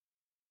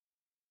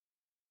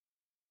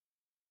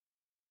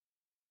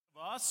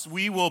Us,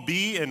 we will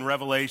be in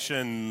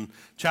Revelation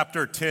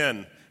chapter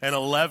 10 and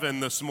 11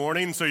 this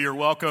morning, so you're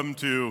welcome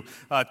to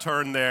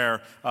turn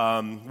there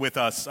with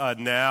us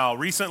now.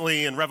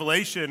 Recently in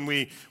Revelation,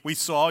 we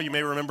saw, you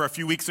may remember a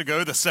few weeks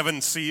ago, the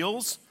seven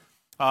seals.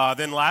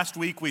 Then last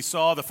week we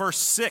saw the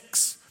first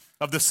six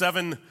of the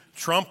seven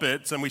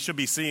trumpets, and we should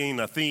be seeing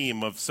a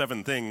theme of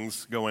seven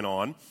things going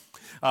on.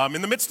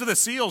 In the midst of the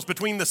seals,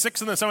 between the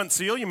sixth and the seventh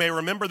seal, you may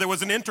remember there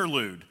was an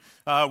interlude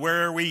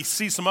where we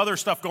see some other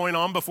stuff going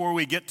on before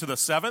we get to the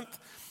seventh.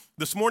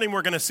 This morning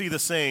we're going to see the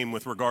same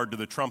with regard to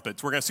the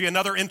trumpets. We're going to see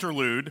another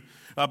interlude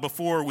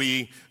before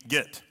we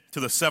get to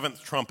the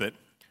seventh trumpet.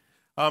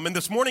 And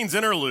this morning's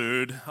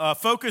interlude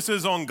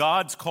focuses on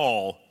God's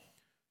call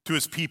to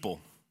his people.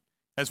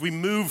 As we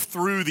move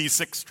through these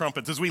six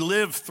trumpets, as we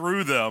live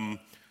through them,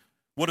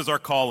 what is our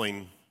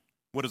calling?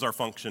 What is our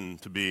function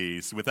to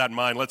be? So with that in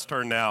mind, let's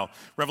turn now.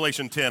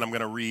 Revelation 10, I'm going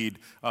to read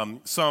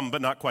some,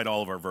 but not quite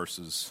all of our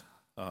verses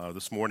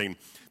this morning.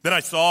 Then I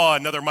saw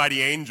another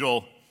mighty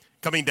angel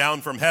coming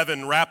down from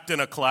heaven, wrapped in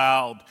a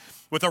cloud,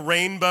 with a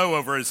rainbow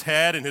over his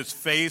head, and his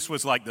face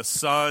was like the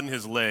sun,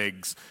 his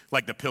legs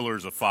like the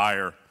pillars of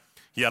fire.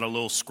 He had a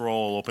little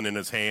scroll open in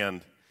his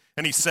hand,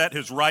 and he set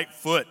his right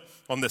foot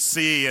on the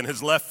sea and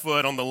his left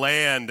foot on the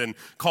land, and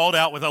called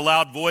out with a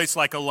loud voice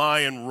like a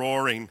lion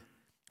roaring.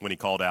 When he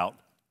called out,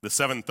 the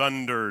seven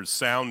thunders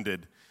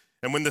sounded.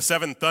 And when the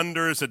seven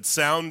thunders had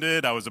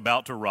sounded, I was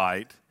about to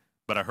write,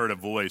 but I heard a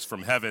voice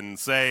from heaven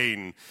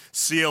saying,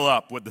 "Seal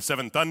up what the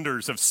seven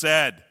thunders have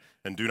said,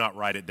 and do not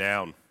write it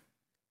down."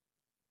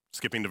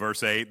 Skipping to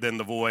verse 8, then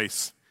the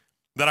voice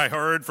that I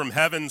heard from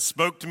heaven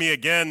spoke to me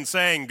again,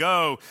 saying,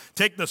 "Go,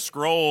 take the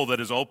scroll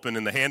that is open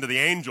in the hand of the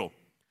angel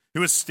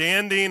who is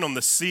standing on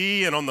the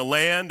sea and on the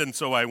land." And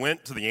so I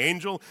went to the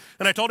angel,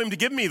 and I told him to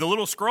give me the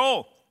little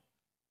scroll.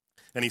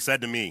 And he said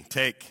to me,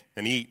 "Take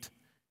and eat.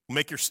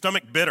 Make your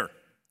stomach bitter,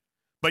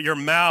 but in your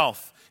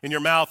mouth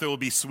it will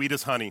be sweet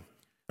as honey."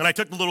 And I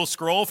took the little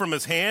scroll from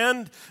his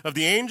hand of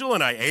the angel,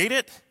 and I ate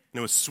it, and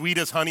it was sweet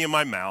as honey in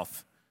my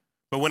mouth.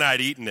 But when I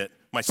had eaten it,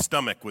 my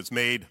stomach was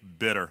made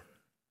bitter.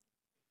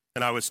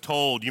 And I was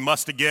told, "You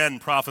must again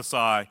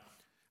prophesy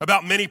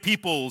about many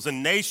peoples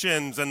and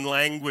nations and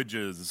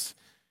languages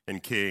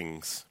and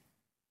kings."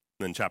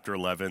 And then chapter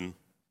 11,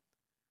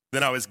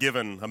 then I was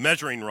given a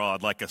measuring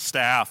rod like a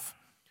staff.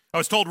 I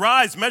was told,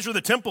 "Rise, measure the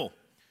temple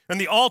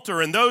and the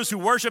altar and those who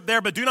worship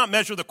there, but do not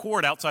measure the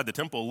court outside the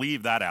temple.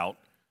 Leave that out,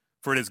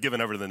 for it is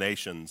given over to the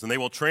nations. And they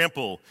will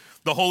trample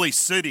the holy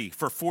city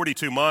for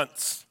 42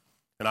 months.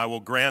 And I will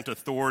grant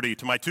authority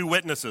to my two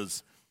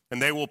witnesses, and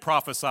they will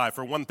prophesy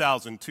for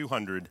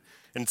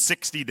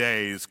 1,260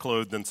 days,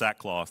 clothed in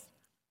sackcloth.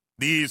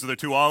 These are the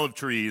two olive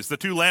trees, the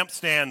two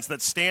lampstands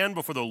that stand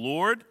before the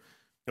Lord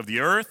of the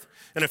earth.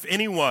 And if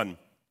anyone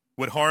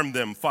would harm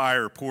them,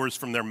 fire pours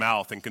from their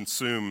mouth and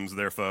consumes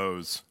their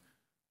foes.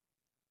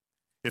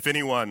 If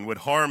anyone would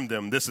harm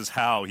them, this is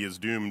how he is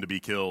doomed to be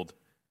killed.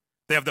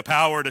 They have the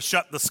power to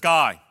shut the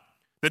sky,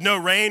 that no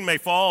rain may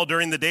fall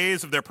during the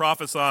days of their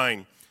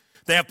prophesying.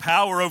 They have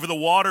power over the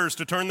waters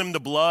to turn them to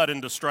blood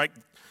and to strike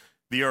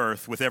the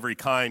earth with every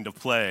kind of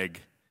plague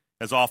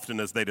as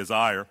often as they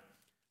desire.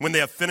 When they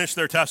have finished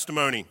their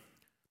testimony,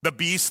 the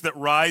beast that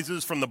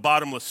rises from the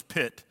bottomless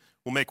pit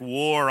will make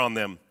war on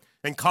them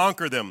and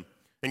conquer them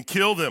and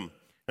kill them,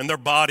 and their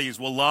bodies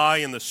will lie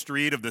in the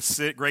street of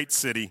the great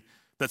city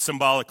that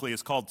symbolically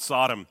is called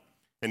Sodom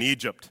and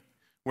Egypt,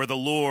 where the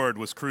Lord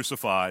was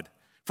crucified.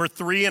 For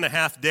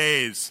 3.5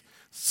 days,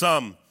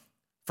 some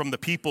from the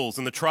peoples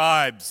and the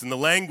tribes and the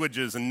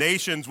languages and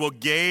nations will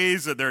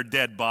gaze at their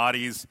dead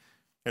bodies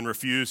and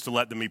refuse to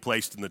let them be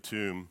placed in the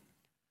tomb.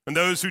 And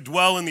those who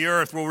dwell in the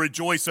earth will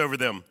rejoice over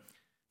them,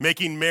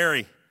 making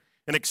merry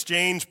and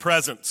exchange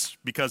presents,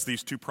 because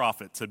these two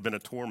prophets had been a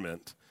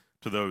torment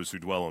to those who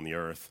dwell on the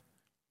earth.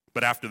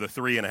 But after the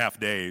 3.5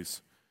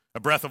 days, a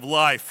breath of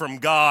life from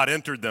God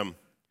entered them,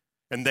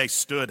 and they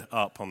stood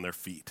up on their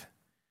feet.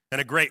 And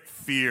a great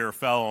fear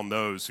fell on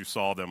those who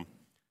saw them.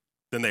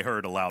 Then they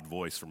heard a loud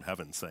voice from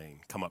heaven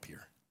saying, "Come up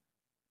here."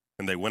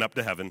 And they went up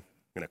to heaven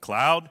in a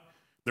cloud.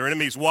 Their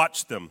enemies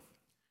watched them.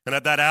 And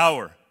at that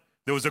hour,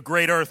 there was a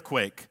great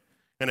earthquake,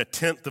 and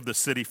 1/10 of the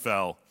city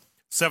fell.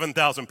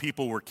 7,000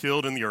 people were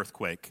killed in the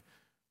earthquake,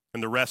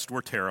 and the rest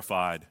were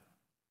terrified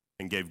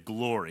and gave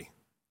glory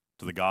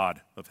to the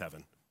God of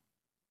heaven.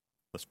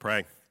 Let's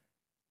pray.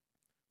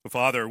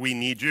 Father, we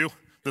need you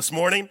this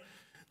morning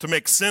to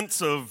make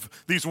sense of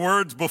these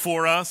words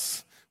before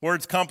us,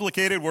 words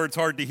complicated, words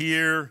hard to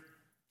hear.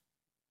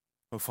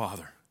 Oh,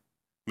 Father,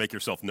 make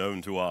yourself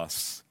known to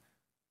us.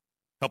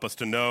 Help us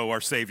to know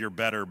our Savior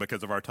better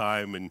because of our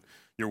time in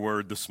your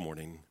word this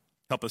morning.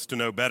 Help us to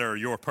know better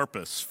your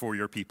purpose for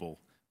your people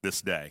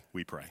this day,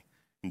 we pray.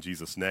 In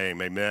Jesus'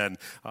 name, amen.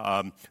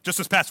 Just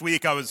this past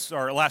week,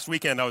 last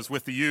weekend, I was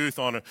with the youth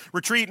on a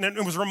retreat, and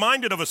I was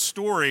reminded of a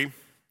story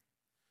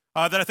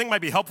that I think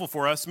might be helpful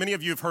for us. Many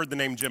of you have heard the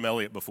name Jim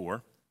Elliot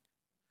before.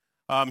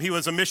 He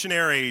was a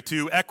missionary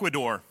to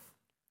Ecuador.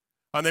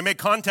 They made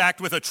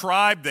contact with a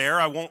tribe there.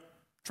 I won't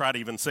try to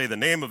even say the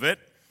name of it.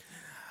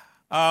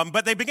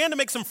 But they began to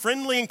make some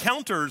friendly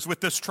encounters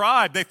with this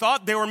tribe. They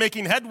thought they were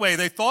making headway.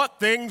 They thought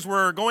things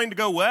were going to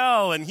go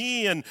well, and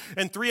he and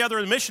 3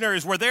 other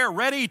missionaries were there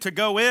ready to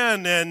go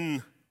in,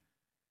 and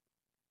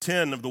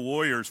 10 of the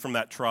warriors from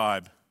that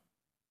tribe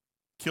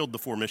killed the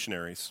 4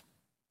 missionaries.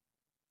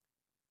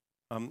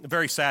 A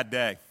very sad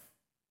day.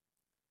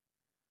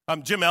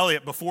 Jim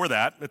Elliot, before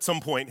that, at some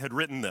point, had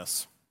written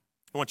this.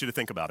 I want you to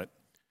think about it.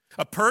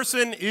 A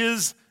person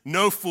is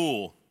no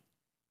fool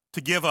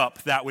to give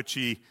up that which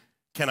he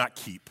cannot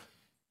keep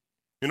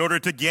in order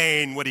to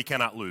gain what he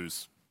cannot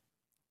lose.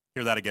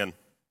 Hear that again.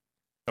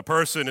 A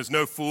person is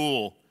no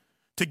fool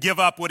to give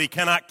up what he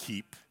cannot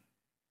keep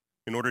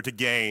in order to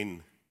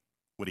gain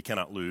what he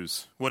cannot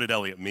lose. What did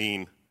Elliot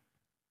mean?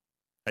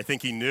 I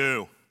think he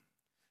knew.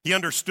 He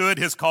understood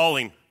his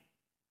calling.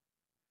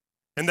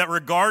 And that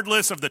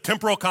regardless of the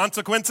temporal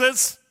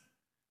consequences,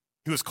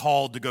 he was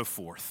called to go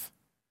forth,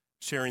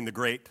 sharing the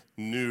great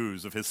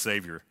news of his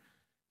Savior,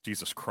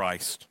 Jesus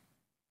Christ.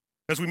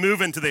 As we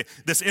move into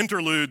this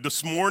interlude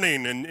this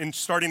morning and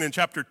starting in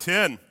chapter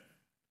 10,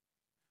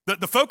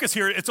 the focus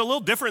here, it's a little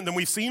different than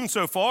we've seen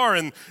so far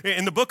in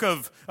the book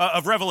of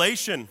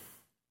Revelation.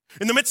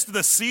 In the midst of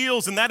the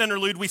seals in that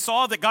interlude, we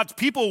saw that God's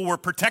people were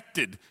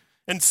protected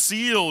and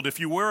sealed,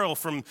 if you will,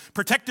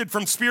 protected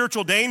from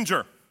spiritual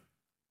danger.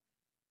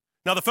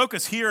 Now the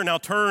focus here now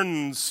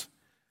turns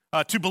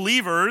to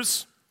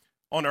believers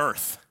on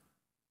earth.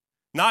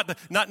 Not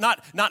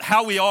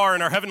how we are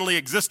in our heavenly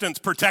existence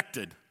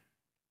protected,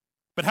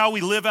 but how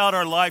we live out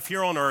our life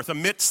here on earth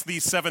amidst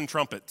these 7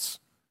 trumpets,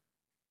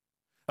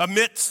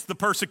 amidst the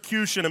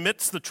persecution,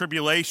 amidst the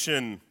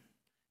tribulation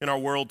in our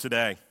world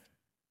today.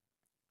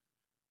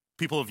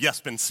 People have,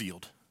 yes, been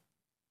sealed,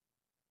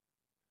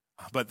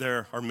 but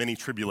there are many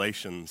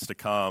tribulations to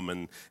come,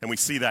 and we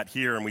see that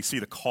here, and we see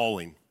the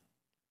calling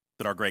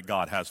that our great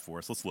God has for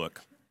us. Let's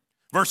look.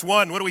 Verse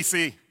 1, what do we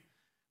see?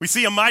 We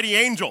see a mighty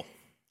angel.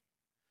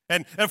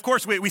 And of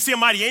course, we see a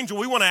mighty angel.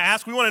 We want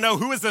to know,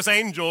 who is this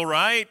angel,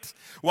 right?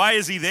 Why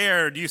is he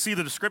there? Do you see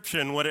the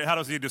description? How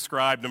does he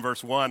described in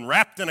verse 1?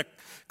 Wrapped in a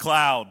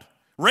cloud,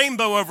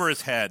 rainbow over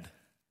his head,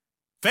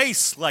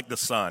 face like the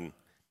sun,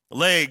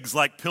 legs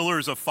like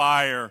pillars of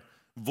fire,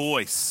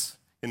 voice,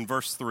 in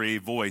verse 3,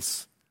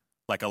 voice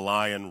like a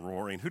lion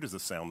roaring. Who does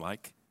this sound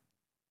like?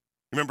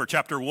 Remember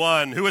chapter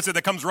 1, who is it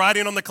that comes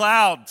riding on the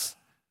clouds?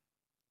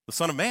 The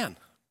Son of Man,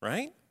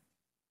 right?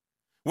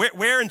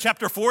 Where in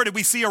chapter 4 did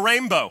we see a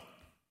rainbow?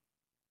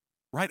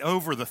 Right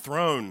over the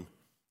throne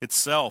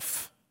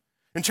itself.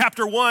 In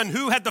chapter 1,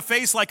 who had the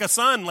face like a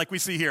sun, like we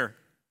see here?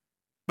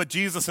 But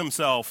Jesus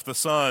himself, the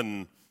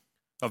Son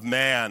of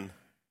Man.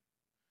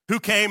 Who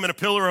came in a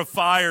pillar of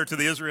fire to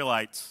the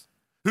Israelites?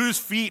 Whose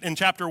feet in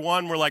chapter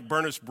 1 were like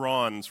burnished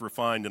bronze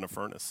refined in a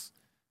furnace?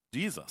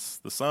 Jesus,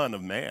 the Son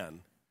of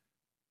Man.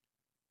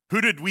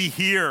 Who did we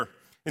hear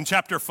in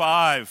chapter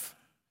 5?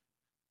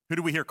 Who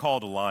did we hear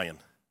called a lion?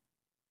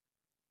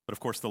 But of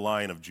course, the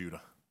Lion of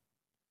Judah,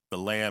 the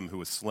Lamb who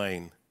was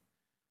slain.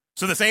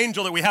 So this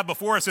angel that we have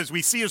before us, as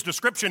we see his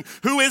description,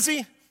 who is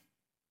he?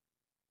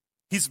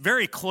 He's to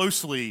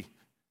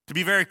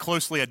be very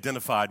closely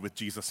identified with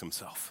Jesus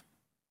himself.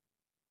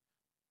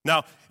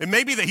 Now, it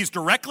may be that he's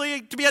directly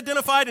to be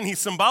identified and he's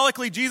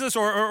symbolically Jesus,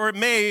 or it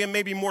may, and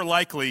maybe more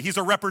likely, he's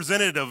a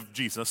representative of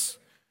Jesus.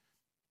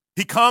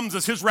 He comes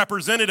as his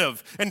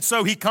representative, and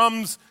so he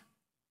comes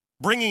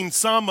bringing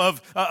some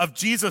of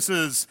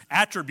Jesus'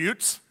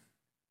 attributes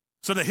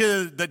so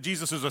that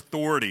Jesus'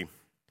 authority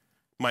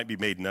might be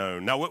made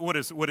known. Now, what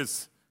is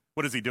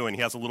he doing?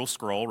 He has a little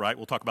scroll, right?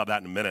 We'll talk about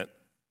that in a minute.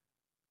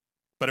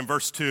 But in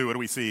verse 2, what do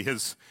we see?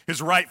 His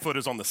right foot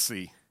is on the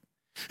sea.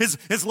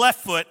 His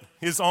left foot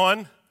is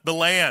on the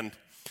land.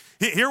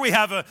 Here we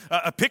have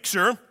a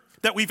picture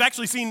that we've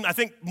actually seen, I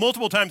think,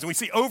 multiple times, and we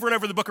see over and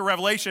over the book of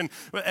Revelation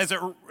as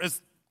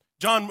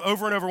John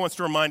over and over wants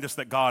to remind us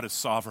that God is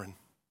sovereign,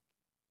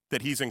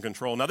 that he's in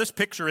control. Now, this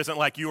picture isn't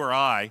like you or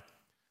I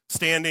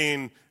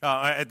standing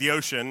at the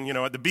ocean,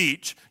 at the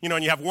beach,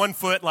 and you have one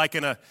foot like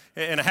in a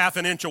half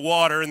an inch of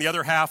water and the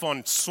other half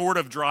on sort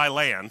of dry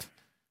land.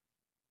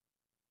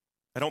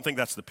 I don't think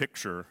that's the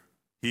picture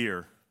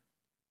here.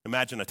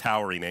 Imagine a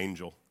towering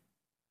angel,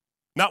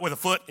 not with a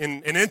foot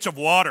in an inch of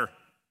water,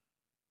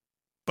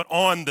 but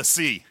on the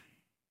sea,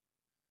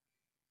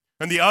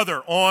 and the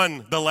other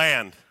on the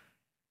land.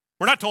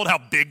 We're not told how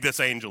big this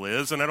angel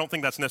is, and I don't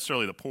think that's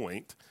necessarily the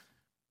point,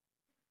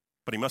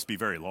 but he must be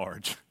very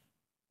large.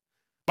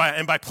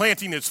 By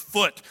planting his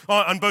foot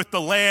on both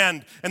the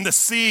land and the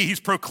sea, he's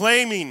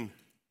proclaiming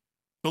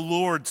the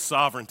Lord's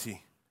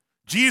sovereignty.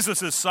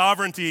 Jesus'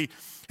 sovereignty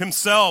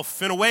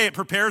himself. In a way, it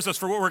prepares us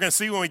for what we're going to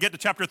see when we get to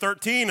chapter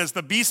 13 as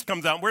the beast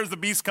comes out. Where does the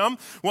beast come?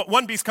 Well,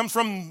 one beast comes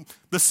from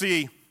the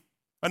sea.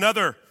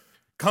 Another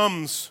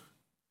comes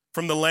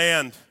from the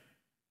land.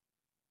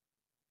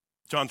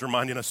 John's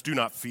reminding us, do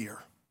not fear.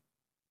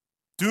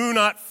 Do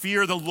not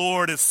fear, the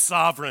Lord is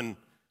sovereign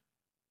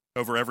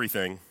over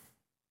everything.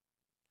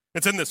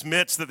 It's in this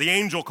midst that the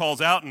angel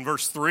calls out in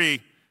verse 3,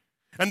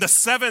 and the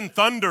 7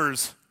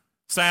 thunders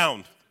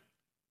sound.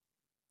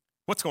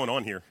 What's going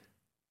on here?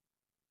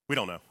 We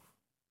don't know.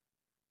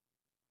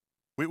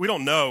 We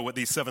don't know what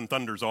these seven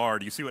thunders are.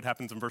 Do you see what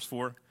happens in verse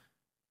 4?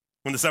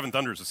 When the seven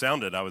thunders have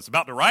sounded, I was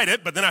about to write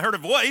it, but then I heard a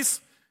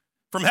voice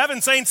from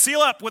heaven saying, seal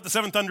up what the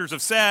seven thunders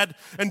have said,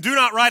 and do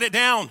not write it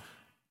down.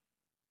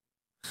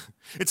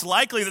 It's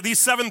likely that these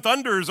seven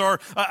thunders are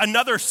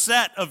another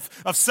set of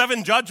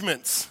seven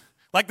judgments,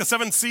 like the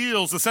seven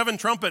seals, the seven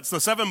trumpets,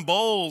 the seven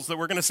bowls that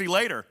we're going to see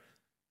later.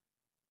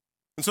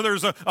 And so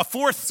there's a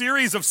fourth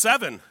series of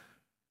seven,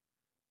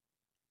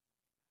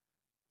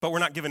 but we're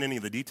not given any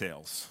of the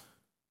details.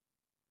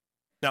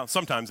 Now,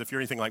 sometimes if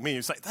you're anything like me,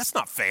 you say, that's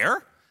not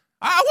fair.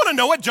 I want to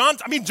know what John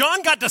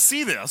got to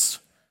see this.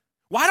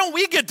 Why don't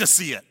we get to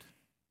see it?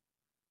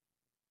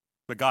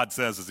 But God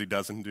says, as he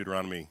does in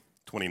Deuteronomy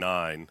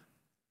 29,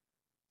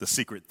 the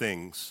secret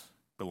things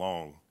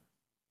belong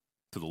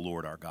to the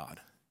Lord our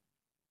God.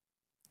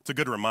 It's a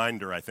good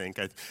reminder, I think.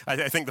 I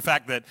think the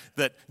fact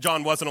that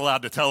John wasn't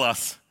allowed to tell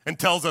us and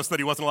tells us that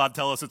he wasn't allowed to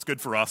tell us, it's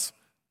good for us.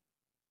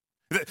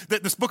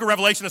 This book of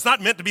Revelation is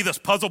not meant to be this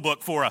puzzle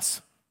book for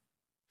us,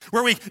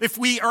 where if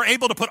we are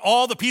able to put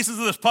all the pieces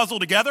of this puzzle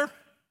together,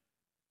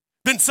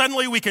 then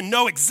suddenly we can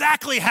know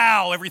exactly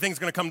how everything's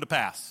going to come to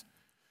pass.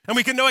 And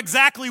we can know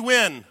exactly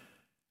when.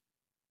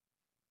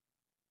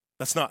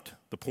 That's not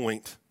the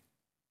point.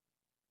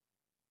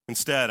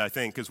 Instead, I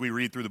think, as we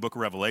read through the book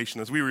of Revelation,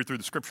 as we read through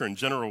the scripture in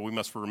general, we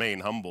must remain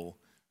humble.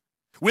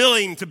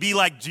 Willing to be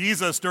like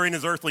Jesus during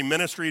his earthly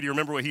ministry. Do you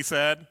remember what he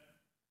said?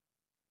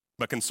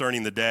 But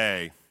concerning the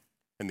day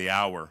and the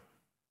hour,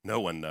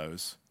 no one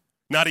knows.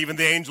 Not even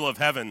the angel of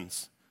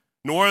heavens,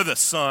 nor the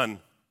Son,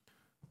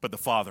 but the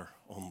Father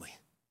only.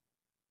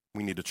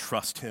 We need to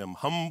trust him,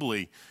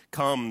 humbly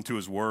come to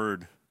his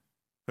word.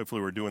 Hopefully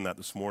we're doing that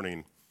this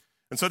morning.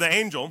 And so the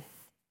angel,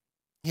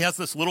 he has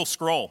this little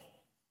scroll.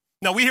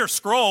 Now we hear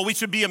scroll, we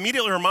should be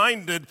immediately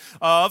reminded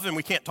of, and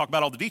we can't talk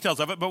about all the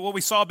details of it, but what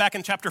we saw back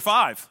in chapter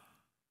 5,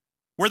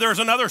 where there's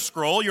another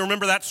scroll. You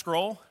remember that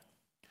scroll?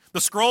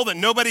 The scroll that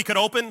nobody could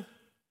open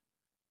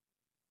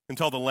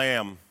until the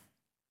Lamb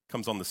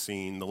comes on the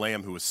scene, the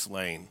Lamb who was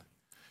slain,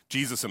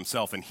 Jesus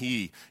himself, and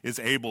he is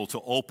able to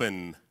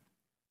open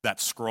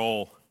that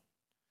scroll.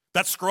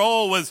 That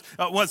scroll was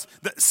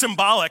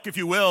symbolic, if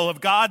you will, of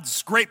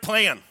God's great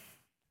plan.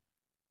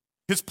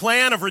 His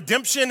plan of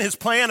redemption, his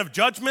plan of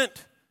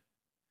judgment,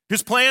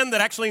 his plan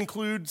that actually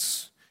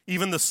includes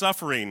even the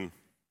suffering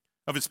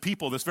of his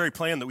people, this very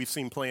plan that we've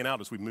seen playing out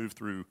as we move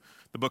through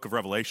the book of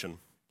Revelation.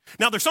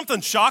 Now, there's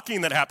something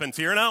shocking that happens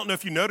here, and I don't know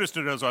if you noticed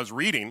it as I was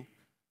reading,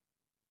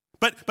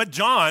 but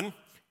John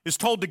is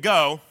told to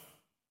go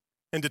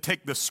and to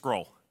take this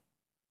scroll.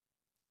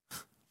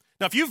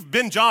 Now, if you've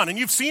been John and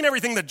you've seen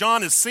everything that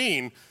John has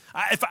seen,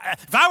 if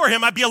I were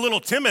him, I'd be a little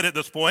timid at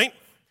this point.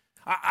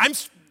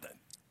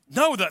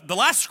 The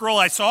last scroll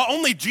I saw,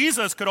 only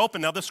Jesus could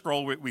open. Now, this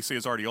scroll we see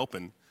is already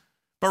open.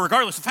 But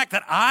regardless, the fact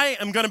that I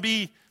am going to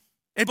be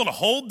able to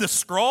hold this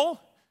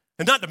scroll,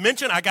 and not to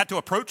mention I got to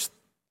approach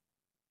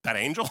that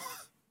angel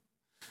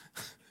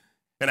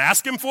and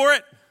ask him for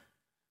it.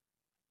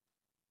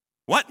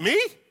 What,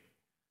 me?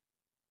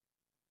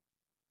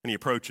 And he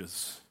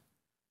approaches.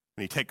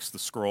 And he takes the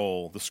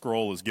scroll. The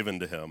scroll is given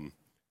to him.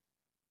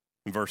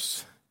 In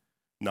verse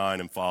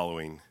 9 and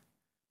following,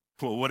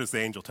 well, what does the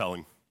angel tell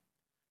him?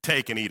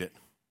 Take and eat it.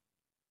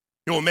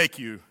 It will make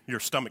your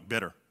stomach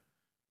bitter,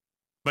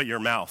 but your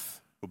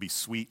mouth will be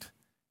sweet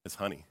as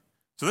honey.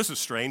 So this is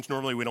strange.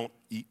 Normally we don't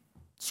eat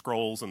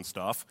scrolls and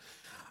stuff,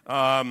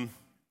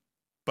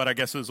 but I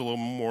guess it was a little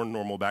more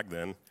normal back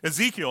then.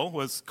 Ezekiel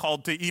was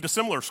called to eat a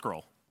similar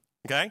scroll,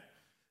 okay?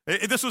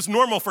 This was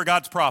normal for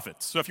God's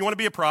prophets. So if you want to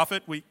be a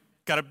prophet, we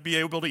got to be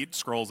able to eat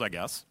scrolls, I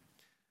guess.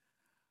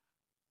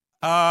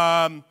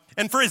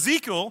 And for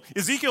Ezekiel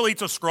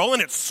eats a scroll,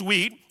 and it's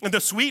sweet, and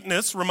the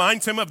sweetness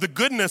reminds him of the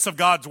goodness of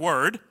God's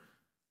word,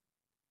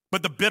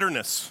 but the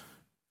bitterness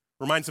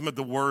reminds him of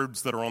the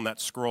words that are on that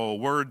scroll,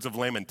 words of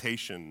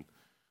lamentation,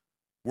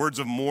 words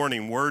of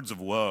mourning, words of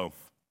woe.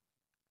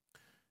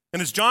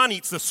 And as John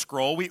eats this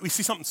scroll, we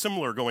see something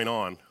similar going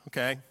on,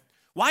 okay?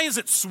 Why is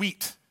it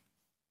sweet?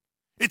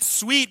 It's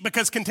sweet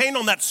because contained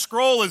on that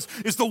scroll is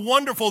the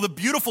wonderful, the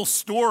beautiful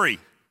story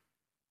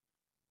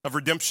of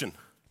redemption.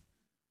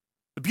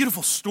 The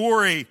beautiful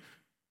story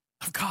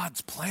of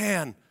God's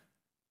plan,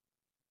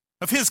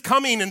 of his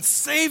coming and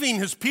saving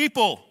his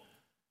people.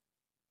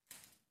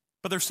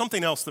 But there's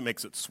something else that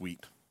makes it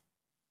sweet.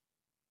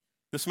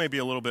 This may be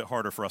a little bit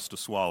harder for us to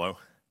swallow,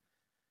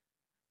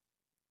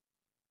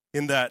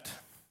 in that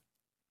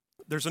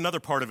there's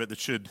another part of it that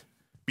should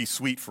be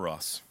sweet for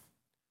us.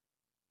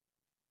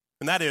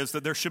 And that is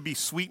that there should be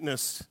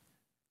sweetness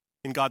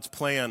in God's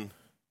plan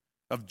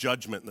of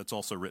judgment that's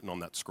also written on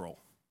that scroll.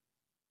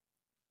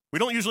 We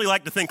don't usually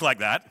like to think like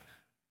that.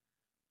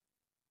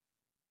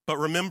 But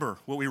remember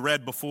what we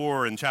read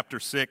before in chapter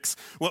 6.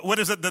 What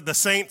is it that the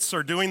saints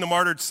are doing, the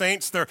martyred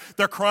saints? They're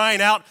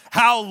crying out,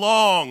 "How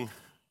long,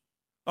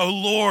 O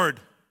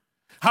Lord?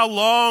 How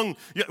long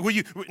will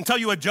you until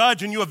you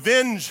judge and you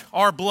avenge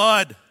our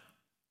blood?"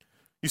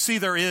 You see,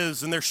 there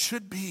is and there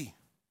should be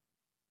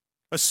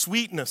a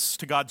sweetness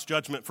to God's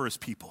judgment for his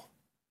people.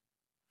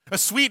 a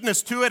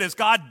sweetness to it as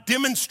God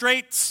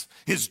demonstrates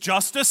his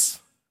justice.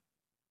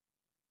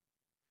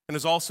 And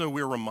as also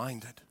we're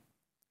reminded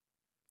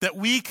that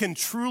we can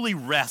truly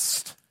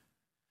rest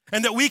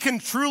and that we can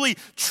truly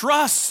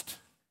trust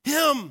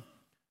him.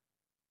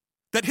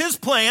 That his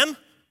plan,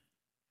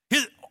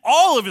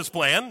 all of his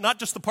plan, not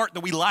just the part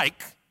that we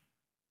like,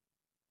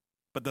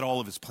 but that all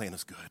of his plan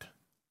is good.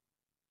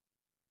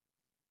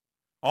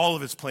 All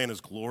of his plan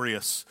is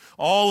glorious.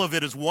 All of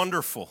it is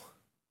wonderful.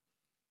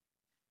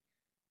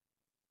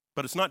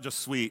 But it's not just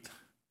sweet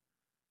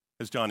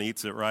as John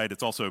eats it, right?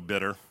 It's also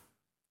bitter.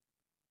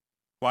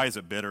 Why is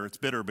it bitter? It's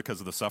bitter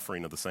because of the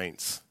suffering of the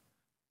saints.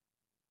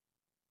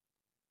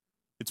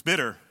 It's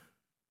bitter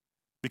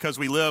because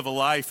we live a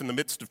life in the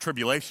midst of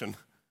tribulation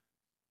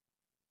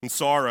and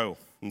sorrow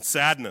and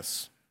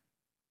sadness.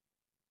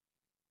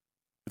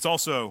 It's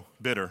also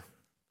bitter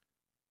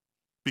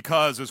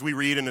because, as we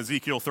read in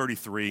Ezekiel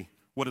 33,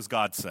 what does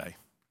God say?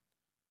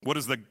 What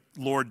does the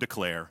Lord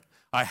declare?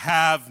 I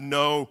have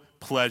no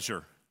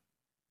pleasure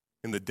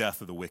in the death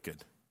of the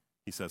wicked,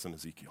 he says in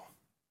Ezekiel.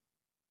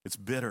 It's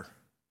bitter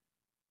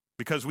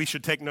because we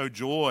should take no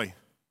joy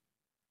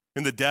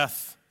in the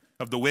death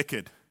of the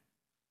wicked.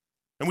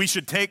 And we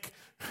should take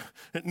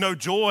no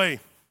joy,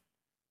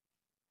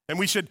 and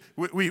we should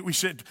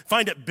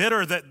find it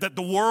bitter that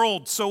the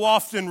world so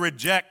often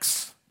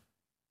rejects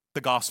the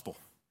gospel.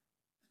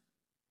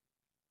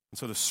 And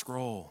so the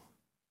scroll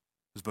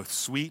is both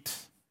sweet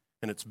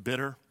and it's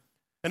bitter.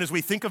 And as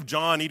we think of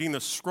John eating the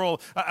scroll,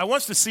 I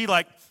want us to see,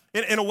 like,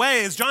 in a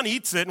way, as John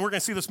eats it, and we're going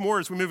to see this more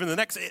as we move into the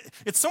next,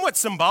 it's somewhat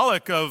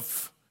symbolic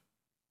of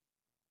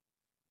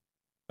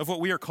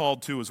what we are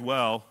called to as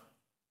well.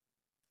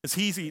 As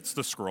he eats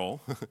the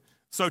scroll,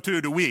 so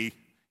too do we,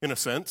 in a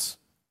sense.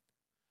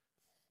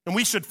 And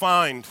we should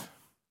find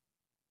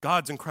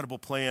God's incredible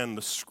plan,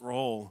 the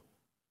scroll.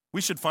 We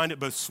should find it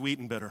both sweet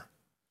and bitter.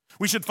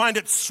 We should find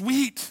it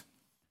sweet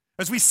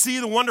as we see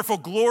the wonderful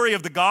glory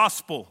of the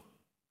gospel.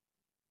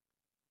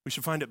 We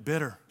should find it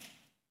bitter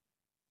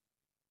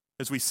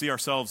as we see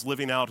ourselves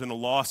living out in a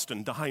lost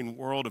and dying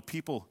world of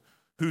people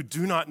who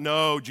do not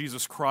know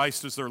Jesus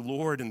Christ as their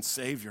Lord and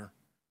Savior.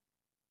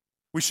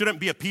 We shouldn't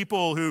be a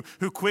people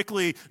who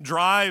quickly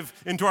drive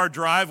into our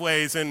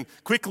driveways and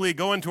quickly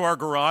go into our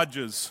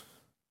garages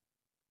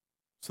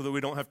so that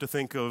we don't have to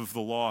think of the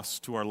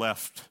lost to our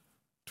left,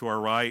 to our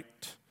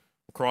right,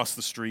 across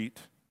the street,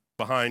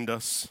 behind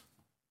us.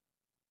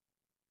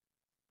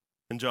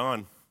 And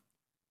John,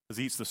 as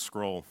he eats the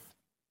scroll,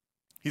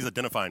 he's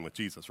identifying with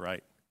Jesus,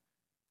 right?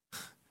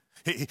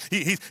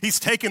 He's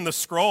taken the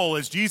scroll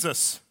as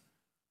Jesus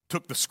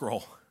took the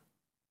scroll.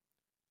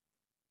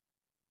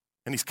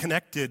 And he's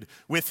connected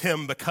with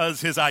him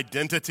because his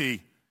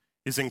identity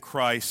is in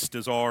Christ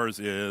as ours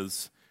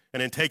is.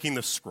 And in taking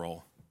the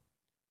scroll,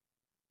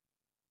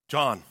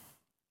 John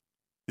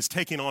is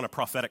taking on a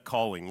prophetic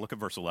calling. Look at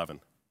verse 11.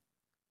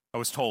 I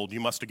was told, you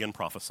must again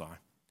prophesy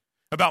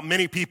about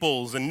many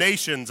peoples and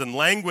nations and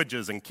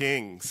languages and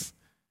kings.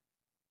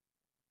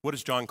 What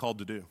is John called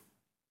to do?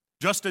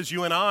 Just as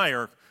you and I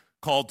are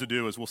called to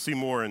do, as we'll see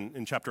more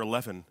in chapter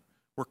 11,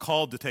 we're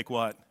called to take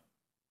what?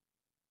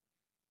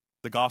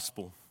 The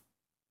gospel.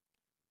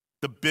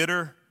 The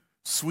bitter,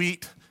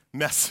 sweet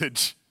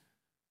message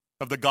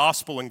of the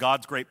gospel and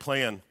God's great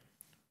plan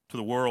to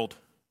the world.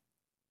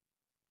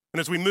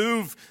 And as we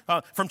move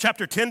from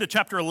chapter 10 to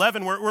chapter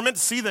 11, we're meant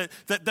to see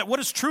that what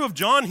is true of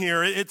John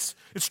here, it's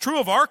true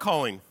of our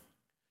calling.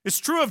 It's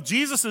true of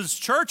Jesus'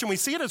 church, and we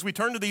see it as we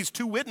turn to these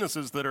two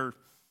witnesses that are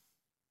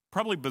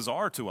probably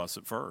bizarre to us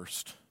at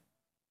first.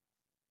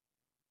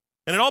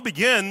 And it all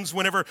begins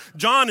whenever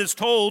John is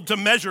told to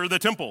measure the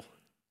temple.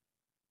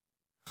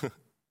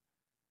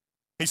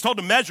 He's told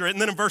to measure it,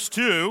 and then in verse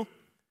 2,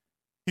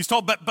 he's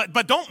told,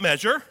 but don't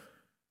measure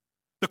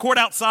the court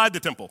outside the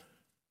temple.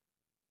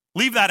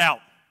 Leave that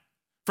out,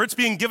 for it's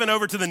being given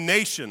over to the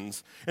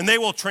nations, and they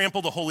will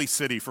trample the holy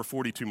city for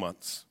 42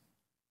 months.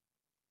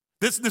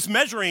 This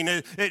measuring,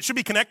 it should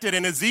be connected.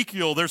 In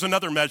Ezekiel, there's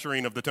another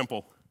measuring of the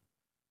temple,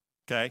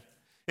 okay?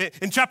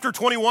 In chapter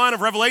 21 of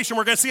Revelation,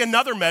 we're going to see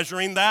another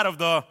measuring, that of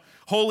the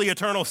holy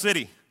eternal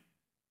city.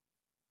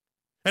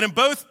 And in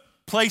both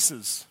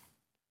places,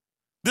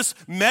 this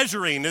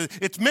measuring,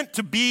 it's meant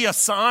to be a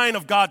sign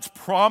of God's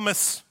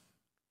promise,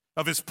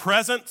 of his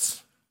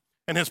presence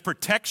and his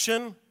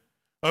protection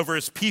over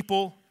his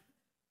people.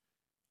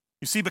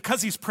 You see,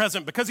 because he's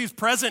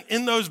present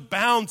in those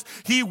bounds,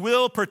 he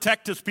will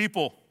protect his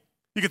people.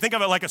 You can think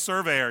of it like a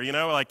surveyor,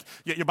 like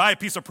you buy a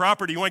piece of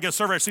property, you want to get a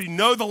surveyor so you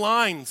know the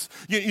lines,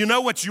 you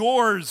know what's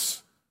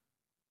yours.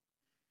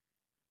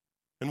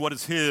 And what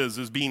is his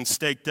is being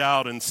staked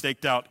out and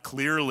staked out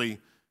clearly.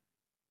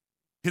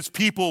 His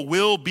people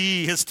will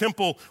be, his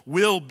temple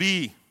will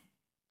be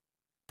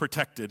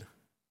protected.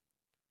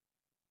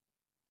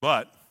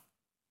 But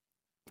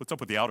what's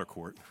up with the outer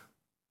court?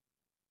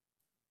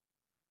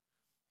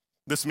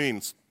 This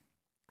means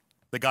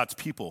that God's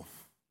people,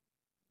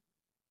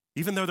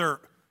 even though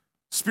they're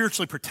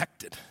spiritually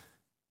protected,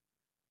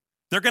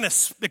 they're going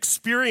to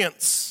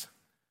experience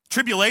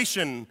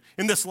tribulation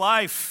in this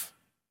life.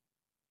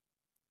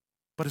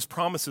 but his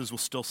promises will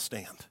still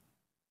stand.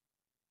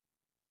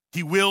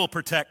 He will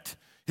protect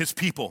his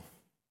people.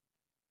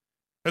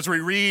 As we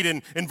read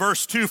in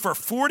verse 2, for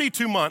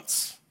 42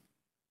 months,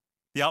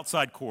 the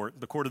outside court,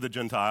 the court of the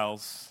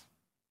Gentiles,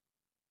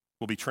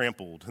 will be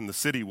trampled, and the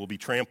city will be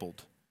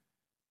trampled.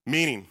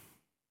 Meaning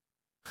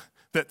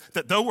that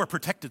though we're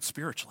protected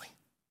spiritually,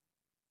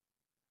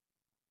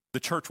 the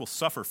church will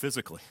suffer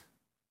physically.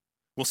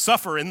 We'll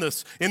suffer in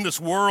this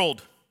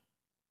world.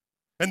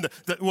 And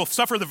we'll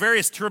suffer the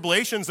various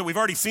tribulations that we've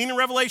already seen in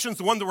Revelations,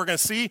 the one that we're going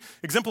to see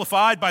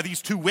exemplified by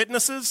these two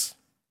witnesses.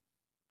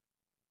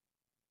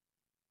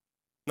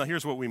 Now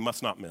here's what we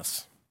must not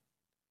miss.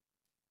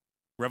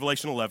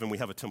 Revelation 11, we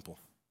have a temple.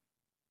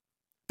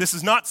 This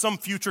is not some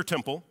future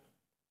temple.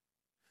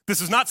 This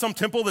is not some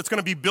temple that's going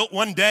to be built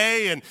one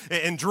day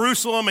in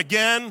Jerusalem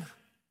again.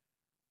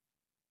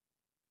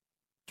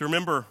 To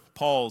remember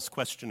Paul's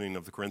questioning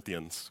of the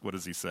Corinthians, what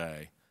does he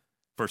say?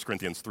 1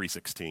 Corinthians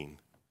 3:16.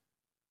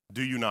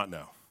 Do you not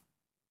know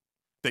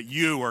that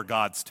you are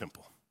God's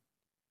temple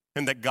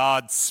and that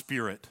God's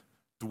Spirit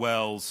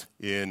dwells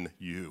in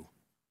you?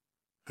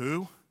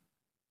 Who?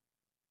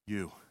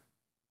 You.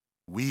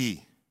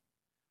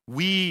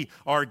 We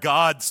are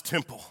God's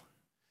temple,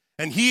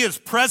 and he is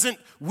present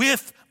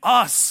with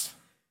us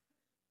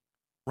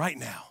right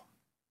now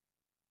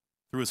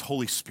through his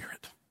Holy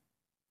Spirit.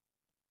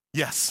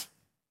 Yes,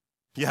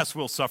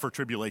 we'll suffer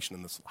tribulation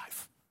in this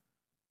life,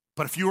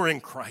 but if you are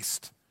in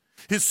Christ,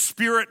 his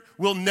Spirit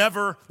will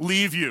never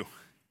leave you.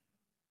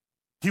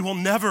 He will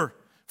never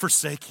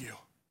forsake you.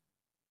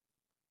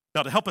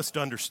 Now, to help us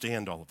to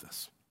understand all of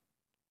this,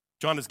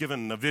 John has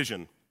given a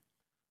vision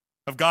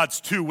of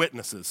God's two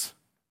witnesses,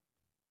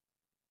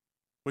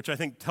 which I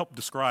think help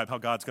describe how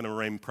God's going to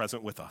remain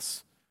present with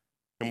us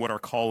and what our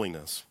calling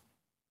is.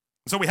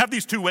 So we have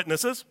these two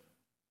witnesses,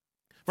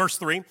 verse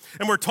 3,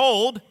 and we're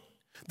told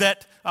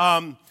that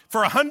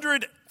for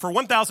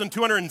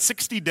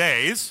 1,260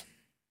 days,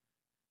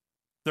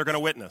 they're going to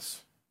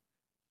witness.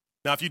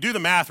 Now, if you do the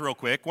math real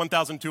quick,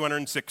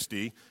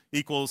 1,260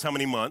 equals how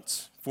many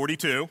months?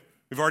 42.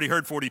 We've already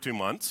heard 42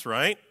 months,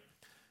 right?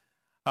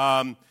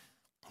 The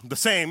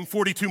same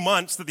 42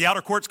 months that the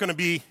outer court's going to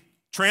be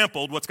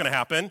trampled, what's going to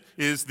happen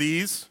is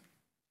these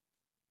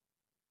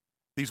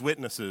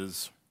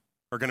witnesses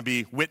are going to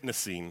be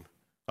witnessing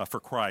for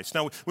Christ.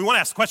 Now, we want to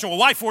ask the question, well,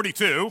 why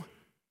 42?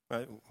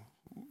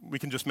 We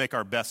can just make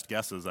our best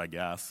guesses, I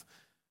guess.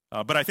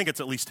 But I think it's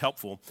at least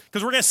helpful.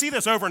 Because we're going to see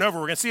this over and over.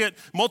 We're going to see it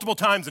multiple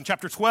times in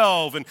chapter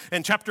 12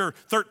 and chapter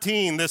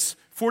 13. This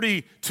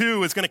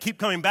 42 is going to keep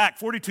coming back.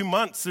 42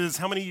 months is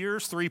how many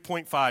years?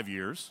 3.5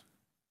 years.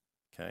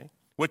 Okay.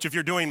 Which, if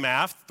you're doing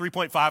math,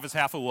 3.5 is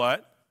half of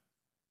what?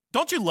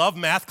 Don't you love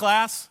math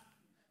class?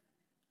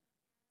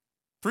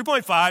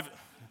 3.5,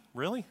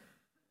 really?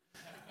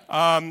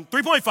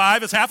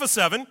 3.5 is half of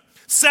 7.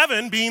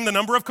 7 being the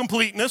number of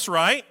completeness,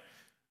 right?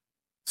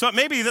 So it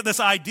may be that this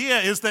idea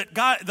is that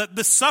that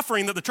this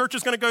suffering that the church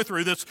is going to go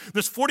through,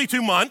 this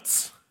 42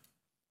 months,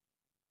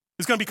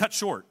 is going to be cut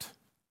short.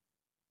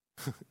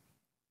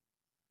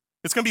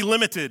 It's going to be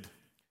limited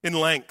in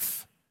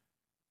length.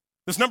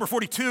 This number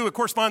 42, it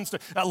corresponds to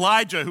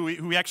Elijah, who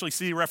we actually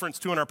see reference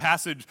to in our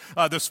passage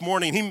this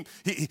morning.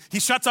 He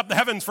shuts up the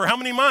heavens for how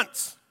many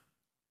months?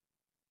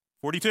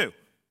 42.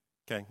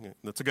 Okay,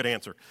 that's a good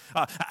answer.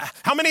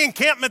 How many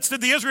encampments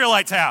did the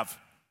Israelites have?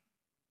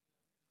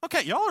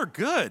 Okay, y'all are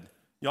good.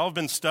 Y'all have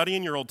been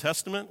studying your Old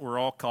Testament. We're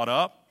all caught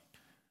up.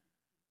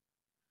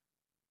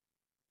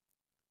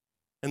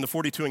 And the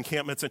 42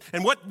 encampments.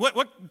 And what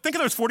think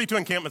of those 42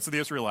 encampments of the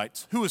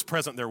Israelites. Who was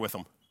present there with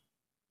them?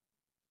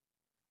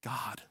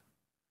 God.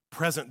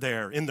 Present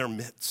there in their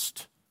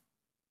midst.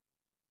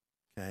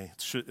 Okay,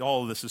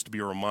 all of this is to be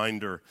a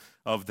reminder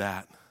of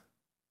that.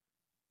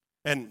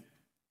 And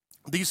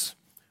these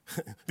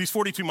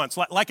 42 months,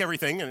 like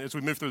everything, and as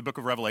we move through the book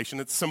of Revelation,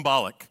 it's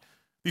symbolic.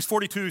 These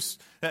 42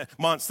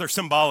 months, they're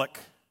symbolic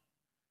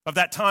of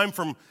that time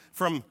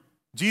from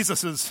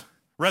Jesus'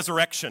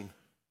 resurrection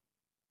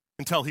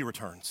until he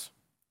returns.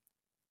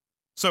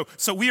 So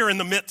we are in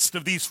the midst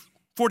of these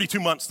 42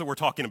 months that we're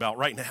talking about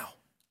right now.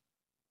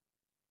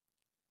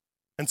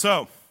 And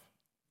so,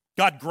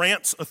 God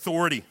grants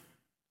authority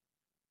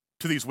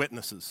to these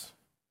witnesses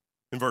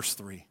in verse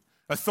 3.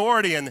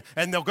 Authority, and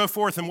they'll go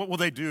forth, and what will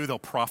they do? They'll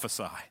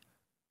prophesy.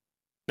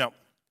 Now,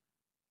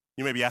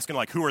 you may be asking,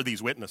 who are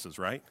these witnesses,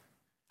 right?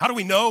 How do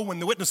we know when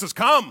the witnesses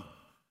come?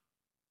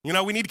 We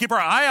need to keep our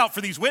eye out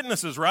for these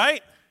witnesses,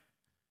 right?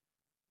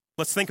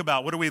 Let's think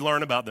about, what do we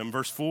learn about them?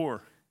 Verse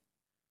 4.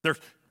 They're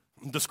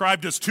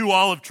described as 2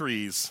 olive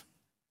trees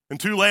and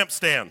 2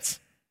 lampstands.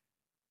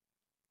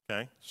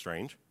 Okay,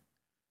 strange.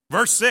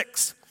 Verse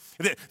 6,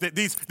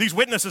 these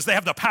witnesses, they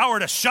have the power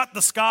to shut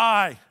the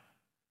sky.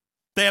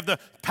 They have the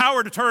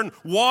power to turn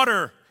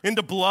water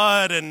into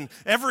blood and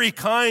every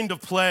kind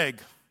of plague.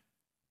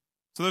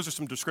 So those are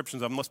some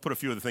descriptions of them. Let's put a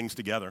few of the things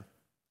together.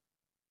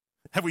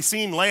 Have we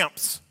seen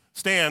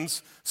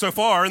stands so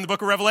far in the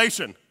book of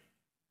Revelation?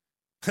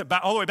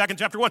 All the way back in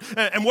chapter 1.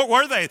 And what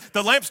were they?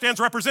 The lampstands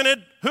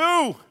represented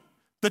who?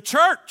 The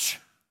church.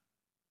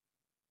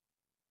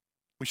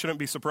 We shouldn't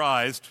be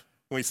surprised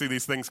when we see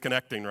these things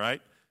connecting,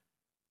 right?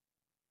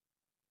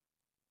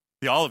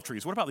 The olive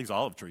trees. What about these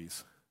olive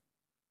trees?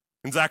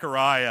 In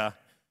Zechariah,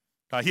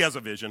 he has a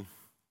vision.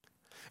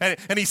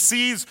 And he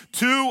sees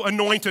two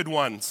anointed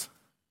ones.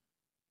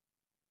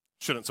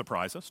 Shouldn't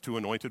surprise us. Two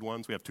anointed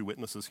ones. We have two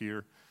witnesses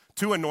here.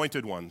 Two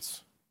anointed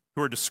ones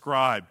who are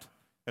described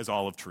as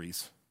olive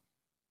trees.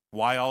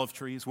 Why olive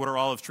trees? What are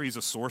olive trees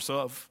a source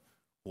of?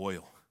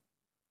 Oil.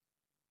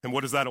 And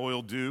what does that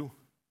oil do?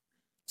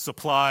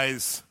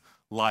 Supplies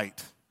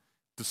light.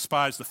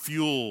 Supplies the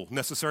fuel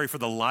necessary for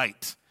the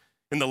light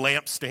in the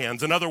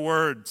lampstands. In other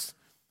words,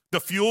 the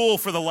fuel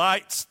for the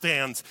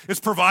lampstands is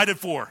provided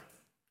for.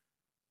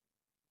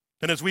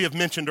 And as we have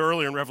mentioned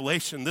earlier in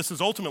Revelation, this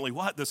is ultimately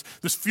what? This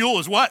fuel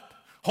is what?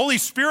 Holy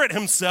Spirit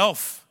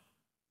himself,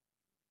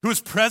 who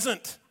is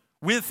present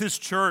with his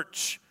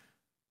church,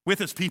 with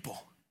his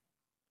people.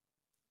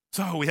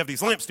 So we have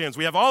these lampstands,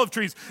 we have olive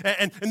trees,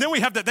 and then we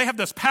have that they have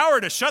this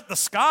power to shut the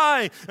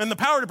sky and the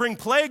power to bring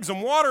plagues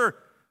and water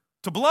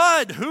to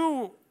blood.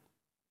 Who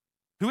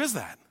is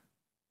that?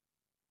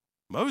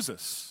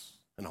 Moses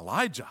and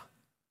Elijah.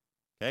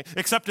 Okay?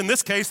 Except in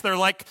this case, they're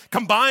like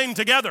combined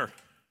together.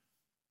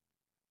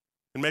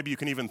 And maybe you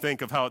can even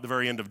think of how at the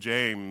very end of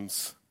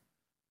James,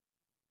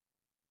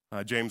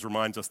 James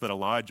reminds us that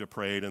Elijah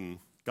prayed and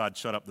God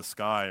shut up the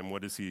sky. And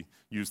what does he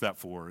use that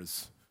for?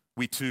 Is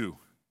we too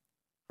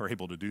are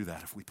able to do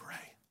that if we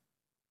pray.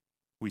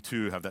 We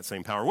too have that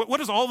same power. What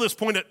does all this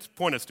point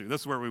us to?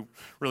 This is where we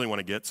really want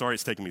to get. Sorry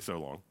it's taking me so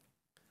long.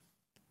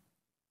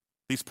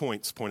 These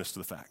points point us to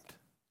the fact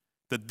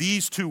that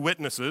these two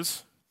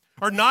witnesses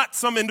are not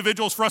some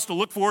individuals for us to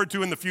look forward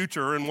to in the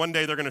future and one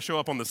day they're going to show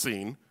up on the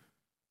scene.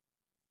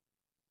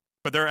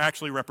 But they're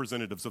actually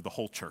representatives of the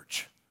whole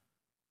church,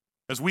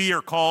 as we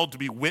are called to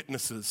be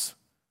witnesses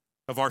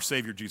of our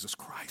Savior Jesus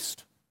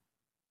Christ.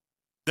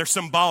 They're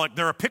symbolic.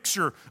 They're a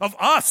picture of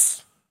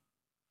us,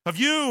 of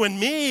you and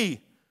me,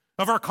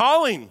 of our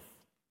calling.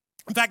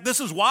 In fact, this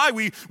is why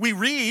we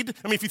read,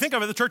 if you think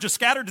of it, the church is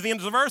scattered to the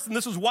ends of the earth, and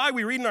this is why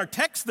we read in our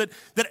text that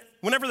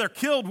whenever they're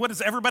killed, what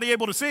is everybody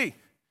able to see?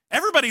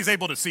 Everybody's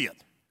able to see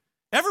it.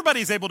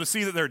 Everybody's able to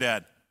see that they're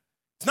dead.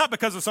 It's not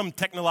because of some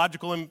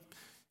technological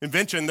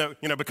invention that,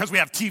 because we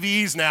have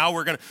TVs now,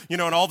 we're going to,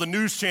 and all the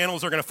news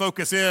channels are going to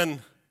focus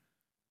in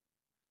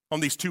on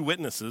these two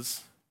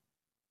witnesses.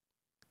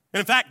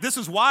 And in fact, this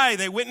is why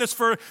they witnessed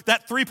for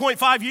that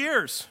 3.5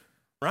 years,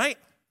 right?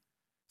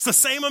 It's the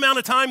same amount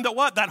of time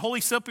that that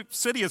holy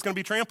city is going to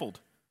be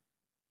trampled.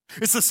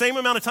 It's the same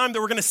amount of time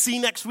that we're going to see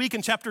next week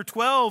in chapter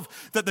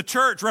 12 that the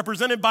church,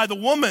 represented by the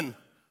woman,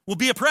 will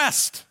be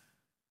oppressed.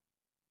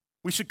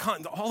 We should,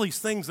 all these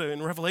things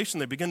in Revelation,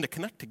 they begin to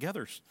connect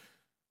together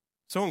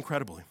so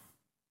incredibly.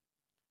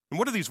 And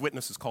what are these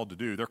witnesses called to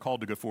do? They're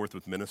called to go forth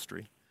with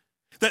ministry.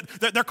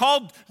 They're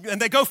called, and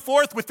they go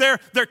forth with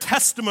their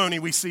testimony,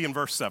 we see in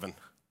verse 7.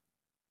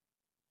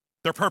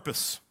 Their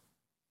purpose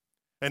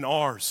and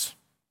ours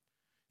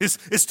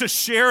is to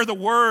share the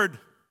word,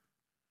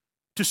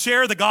 to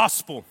share the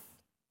gospel.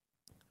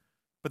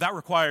 But that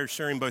requires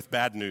sharing both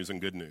bad news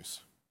and good news.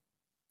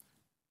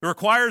 It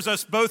requires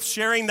us both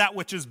sharing that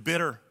which is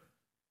bitter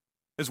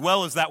as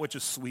well as that which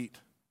is sweet.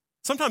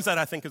 Sometimes that,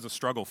 I think, is a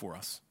struggle for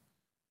us.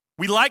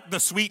 We like the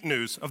sweet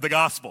news of the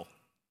gospel.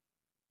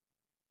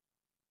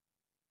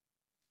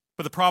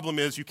 But the problem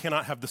is you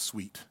cannot have the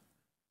sweet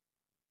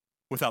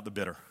without the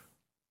bitter.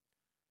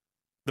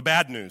 The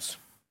bad news,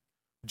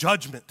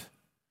 judgment,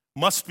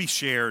 must be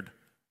shared,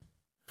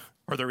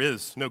 or there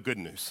is no good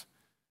news.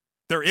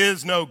 There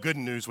is no good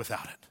news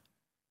without it.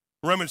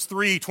 Romans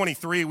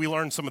 3:23, we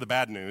learn some of the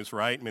bad news,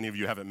 right? Many of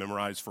you have it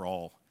memorized, for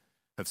all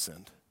have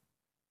sinned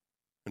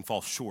and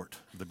fall short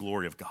of the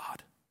glory of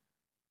God.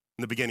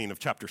 In the beginning of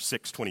chapter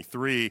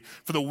 6:23,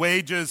 for the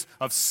wages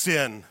of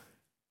sin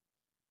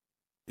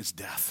is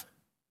death.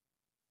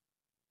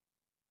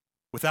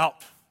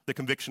 Without the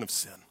conviction of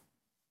sin,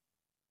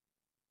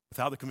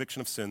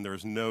 there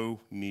is no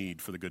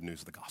need for the good news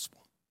of the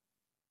gospel.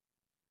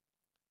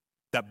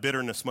 That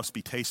bitterness must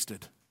be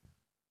tasted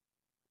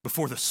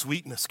before the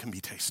sweetness can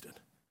be tasted.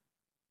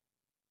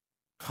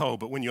 Oh,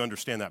 but when you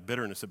understand that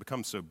bitterness, it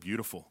becomes so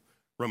beautiful.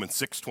 Romans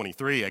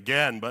 6:23,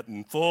 again, but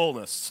in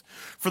fullness.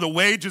 For the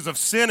wages of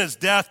sin is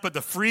death, but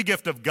the free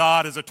gift of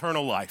God is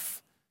eternal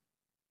life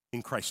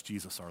in Christ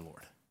Jesus our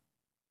Lord.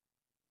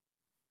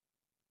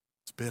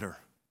 It's bitter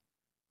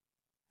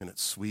and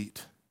it's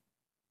sweet.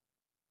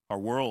 Our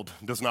world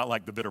does not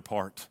like the bitter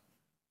part.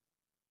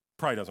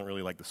 Probably doesn't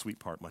really like the sweet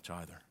part much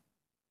either.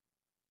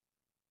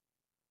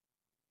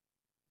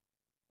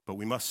 But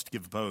we must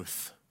give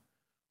both.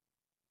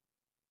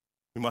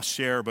 We must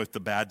share both the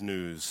bad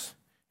news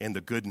and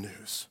the good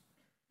news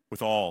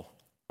with all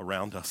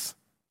around us.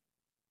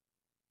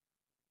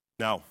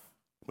 Now,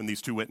 when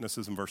these two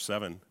witnesses in verse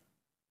 7,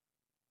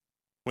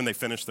 when they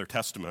finish their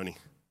testimony,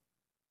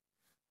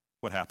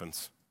 what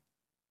happens?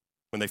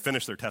 When they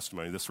finish their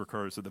testimony, this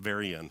occurs at the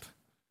very end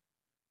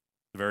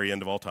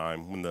of all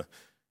time, when the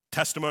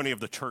testimony of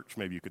the church,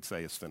 maybe you could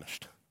say, is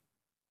finished.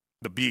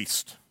 The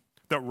beast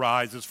that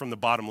rises from the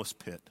bottomless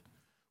pit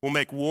will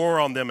make war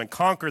on them and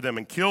conquer them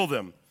and kill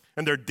them,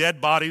 and their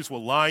dead bodies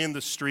will lie in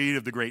the street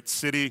of the great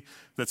city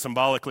that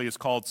symbolically is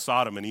called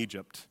Sodom in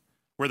Egypt,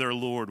 where their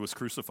Lord was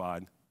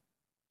crucified.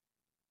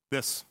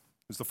 This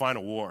is the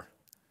final war.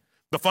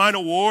 The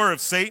final war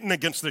of Satan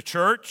against the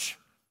church.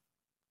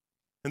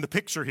 And the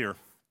picture here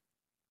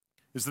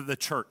is that the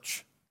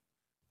church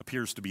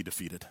appears to be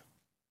defeated.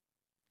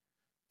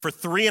 For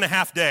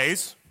 3.5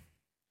 days,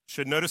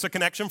 should notice a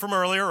connection from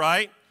earlier,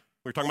 right?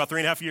 We were talking about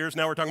 3.5 years,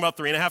 now we're talking about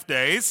 3.5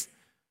 days.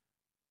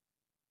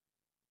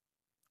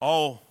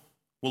 All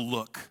will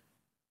look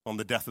on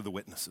the death of the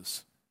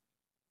witnesses,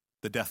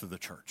 the death of the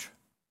church.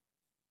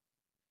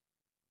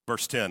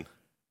 Verse 10,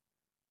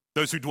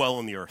 those who dwell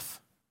on the earth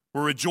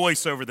will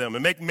rejoice over them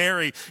and make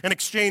merry and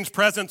exchange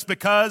presents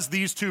because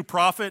these two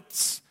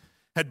prophets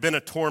had been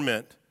a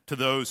torment to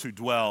those who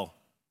dwell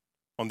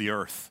on the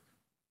earth.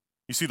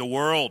 You see, the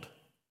world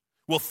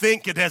will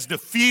think it has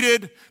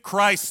defeated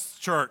Christ's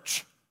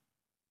church,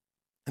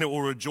 and it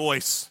will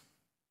rejoice.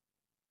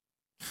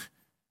 It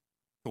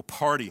will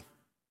party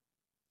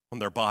on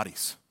their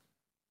bodies,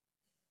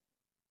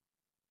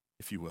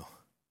 if you will.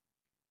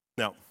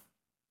 Now,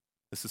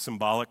 this is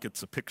symbolic.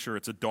 It's a picture.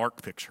 It's a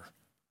dark picture.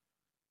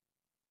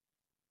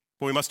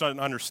 But we must not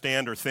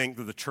understand or think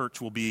that the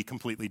church will be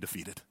completely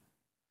defeated.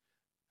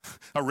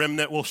 A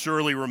remnant will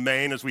surely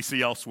remain, as we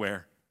see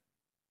elsewhere.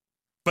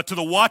 But to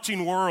the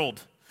watching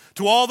world,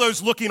 to all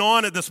those looking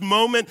on at this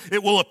moment,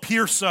 it will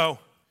appear so.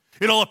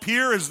 It'll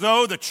appear as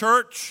though the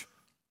church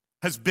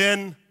has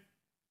been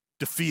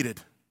defeated.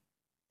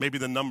 Maybe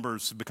the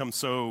numbers have become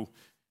so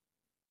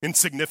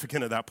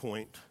insignificant at that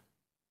point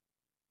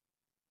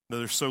that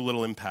there's so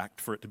little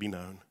impact for it to be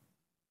known.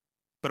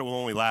 But it will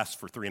only last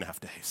for 3.5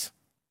 days.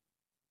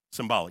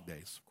 Symbolic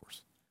days, of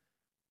course.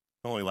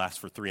 It will only last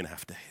for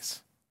 3.5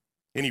 days.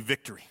 Any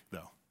victory,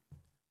 though,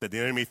 that the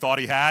enemy thought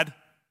he had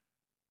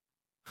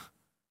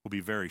will be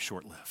very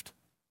short-lived.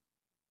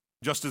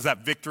 Just as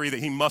that victory that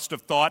he must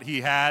have thought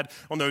he had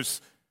on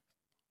those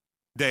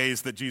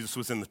days that Jesus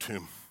was in the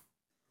tomb.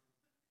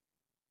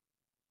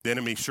 The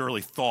enemy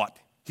surely thought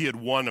he had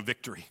won a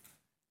victory.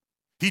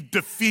 He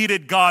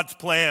defeated God's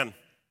plan.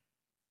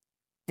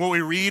 What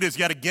we read is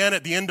yet again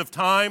at the end of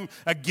time,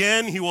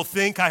 again he will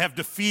think, I have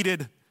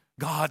defeated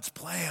God's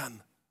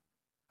plan.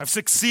 I've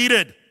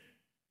succeeded.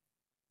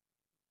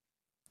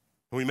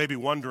 And we may be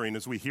wondering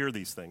as we hear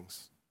these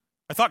things,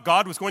 I thought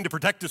God was going to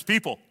protect his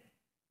people.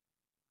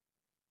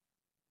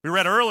 We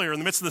read earlier in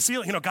the midst of the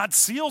seal, God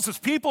seals his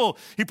people.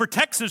 He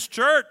protects his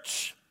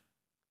church.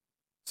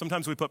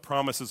 Sometimes we put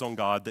promises on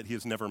God that he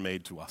has never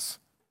made to us.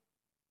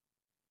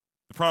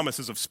 The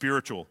promises of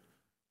spiritual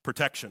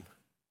protection.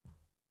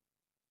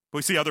 But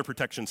we see other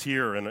protections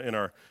here in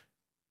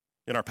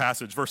our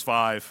passage. Verse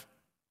 5,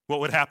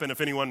 what would happen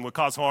if anyone would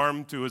cause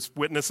harm to his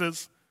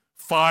witnesses?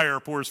 Fire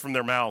pours from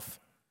their mouth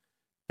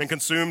and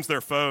consumes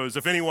their foes.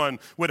 If anyone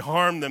would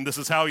harm them, this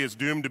is how he is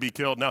doomed to be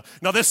killed.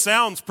 Now this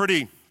sounds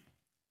pretty,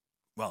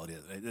 well, it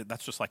is.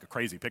 That's just like a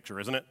crazy picture,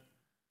 isn't it?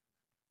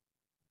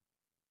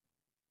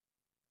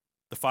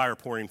 The fire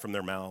pouring from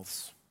their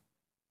mouths.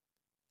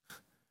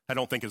 I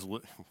don't think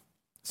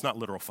it's not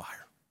literal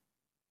fire.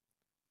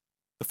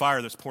 The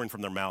fire that's pouring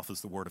from their mouth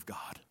is the word of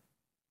God.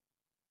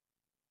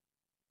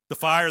 The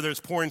fire that's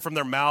pouring from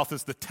their mouth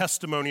is the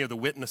testimony of the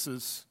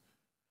witnesses.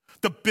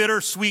 The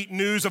bittersweet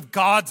news of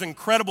God's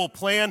incredible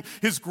plan,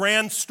 his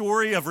grand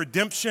story of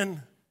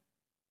redemption,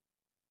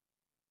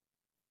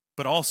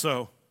 but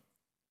also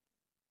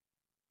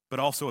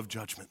of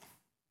judgment.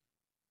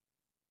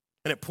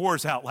 And it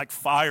pours out like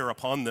fire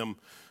upon them.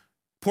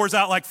 Pours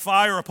out like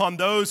fire upon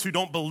those who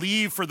don't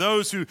believe. For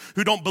those who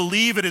don't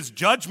believe, it is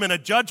judgment, a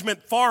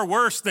judgment far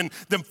worse than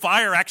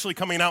fire actually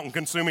coming out and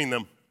consuming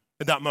them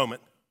at that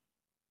moment.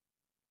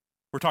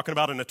 We're talking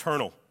about an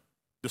eternal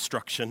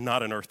destruction,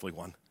 not an earthly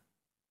one.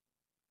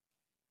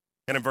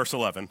 And in verse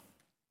 11,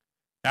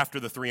 after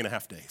the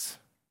 3.5 days,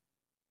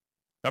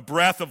 a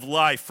breath of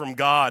life from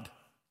God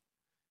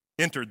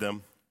entered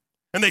them,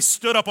 and they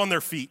stood up on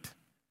their feet,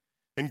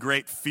 and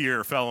great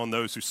fear fell on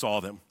those who saw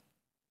them.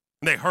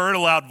 And they heard a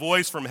loud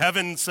voice from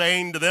heaven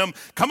saying to them,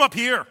 come up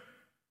here.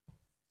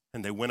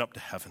 And they went up to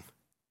heaven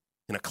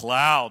in a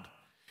cloud,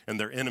 and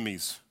their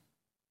enemies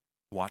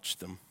watched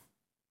them.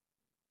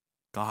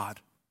 God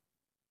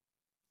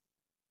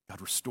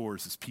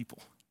restores his people.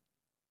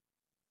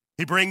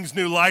 He brings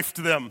new life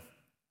to them.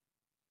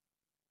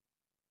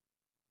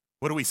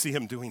 What do we see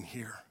him doing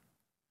here?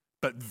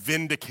 But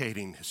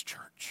vindicating his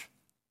church.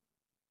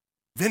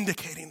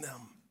 Vindicating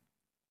them.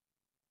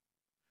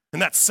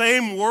 And that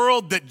same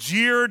world that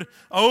jeered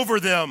over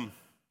them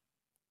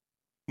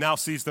now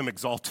sees them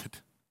exalted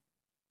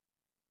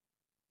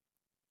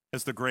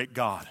as the great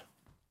God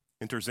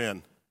enters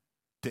in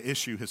to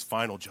issue his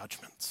final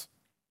judgments.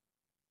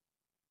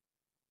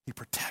 He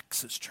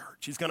protects his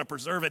church. He's going to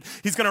preserve it.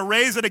 He's going to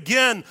raise it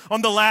again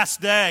on the last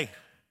day.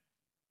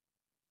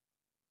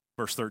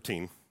 Verse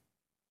 13,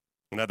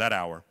 and at that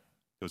hour,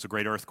 there was a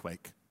great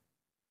earthquake,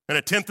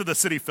 and 1/10 of the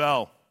city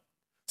fell.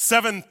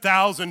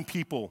 7,000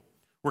 people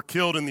were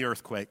killed in the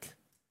earthquake,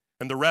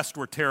 and the rest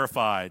were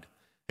terrified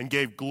and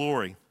gave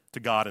glory to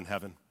God in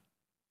heaven.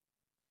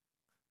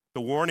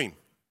 The warning,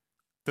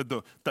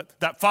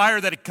 that fire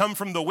that had come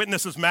from the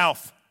witness's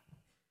mouth,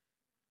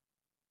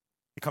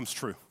 it comes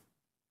true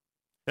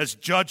as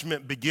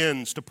judgment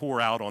begins to pour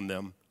out on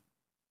them.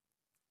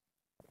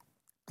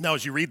 Now,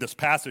 as you read this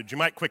passage, you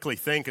might quickly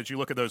think, as you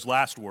look at those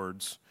last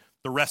words,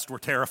 the rest were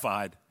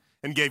terrified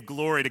and gave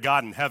glory to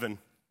God in heaven.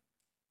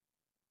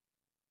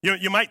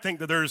 You might think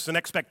that there's an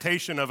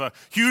expectation of a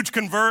huge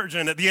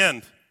conversion at the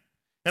end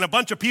and a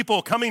bunch of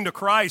people coming to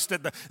Christ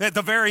at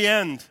the very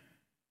end.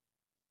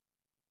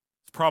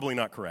 It's probably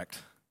not correct.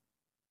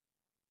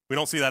 We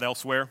don't see that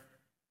elsewhere.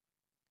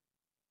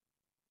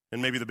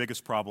 And maybe the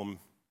biggest problem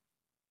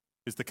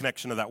is the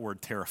connection of that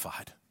word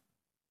terrified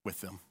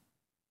with them.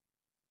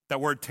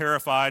 That word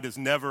terrified is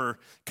never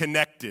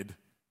connected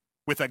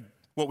with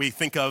what we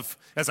think of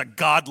as a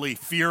godly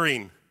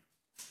fearing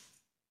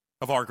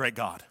of our great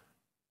God.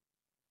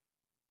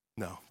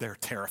 No, they're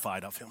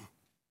terrified of him.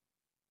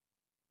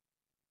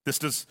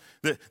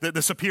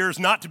 This appears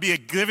not to be a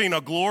giving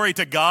of glory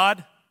to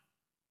God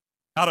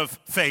out of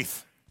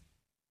faith.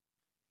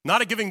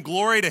 Not a giving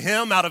glory to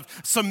him out of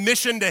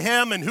submission to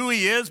him and who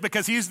he is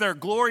because he's their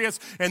glorious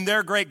and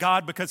their great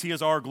God because he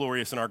is our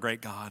glorious and our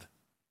great God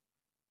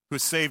who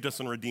has saved us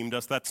and redeemed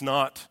us. That's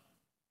not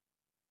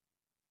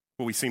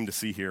what we seem to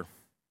see here.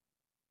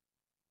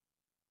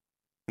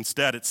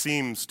 Instead, it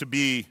seems to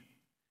be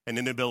an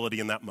inability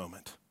in that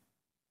moment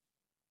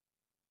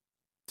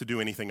to do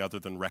anything other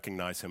than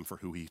recognize him for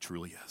who he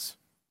truly is.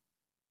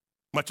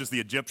 Much as the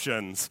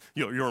Egyptians,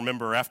 you'll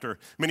remember after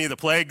many of the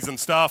plagues and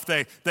stuff,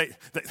 they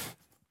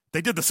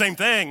did the same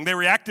thing. They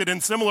reacted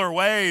in similar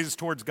ways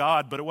towards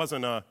God, but it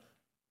wasn't a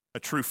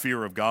true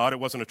fear of God. It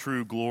wasn't a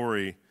true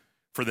glory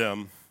for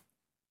them.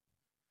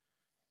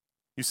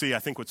 You see, I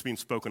think what's being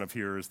spoken of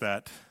here is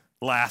that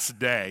last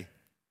day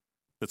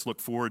that's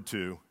looked forward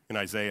to in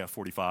Isaiah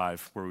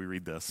 45, where we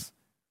read this.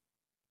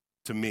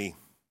 To me,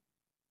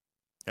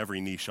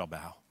 every knee shall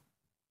bow.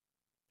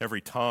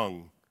 Every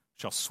tongue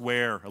shall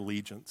swear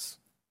allegiance.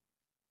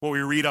 What we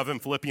read of in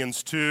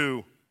Philippians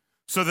 2,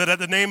 so that at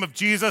the name of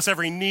Jesus,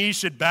 every knee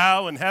should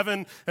bow in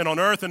heaven and on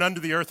earth and under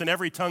the earth, and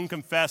every tongue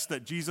confess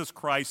that Jesus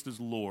Christ is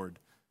Lord,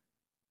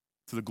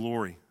 to the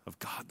glory of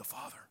God the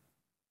Father.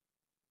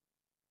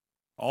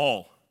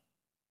 All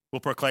will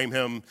proclaim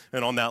him,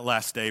 and on that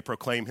last day,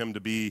 proclaim him to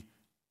be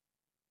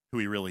who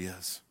he really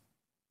is.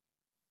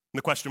 And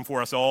the question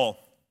for us all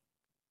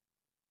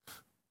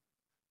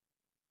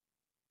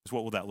is,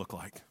 what will that look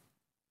like?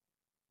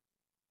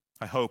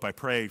 I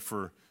pray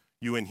for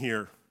you in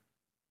here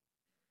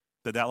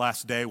that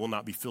last day will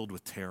not be filled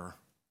with terror.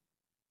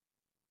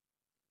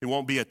 It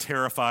won't be a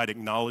terrified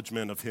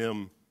acknowledgement of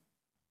him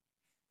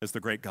as the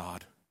great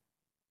God,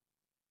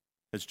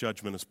 as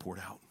judgment is poured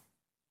out.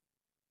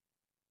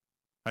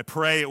 I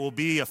pray it will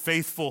be a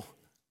faithful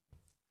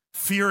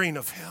fearing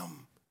of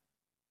him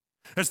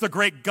as the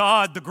great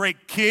God, the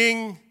great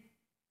King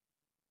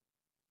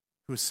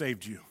who has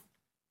saved you,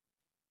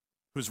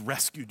 who has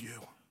rescued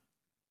you,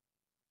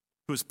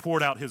 who has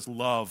poured out his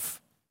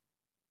love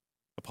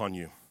upon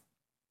you.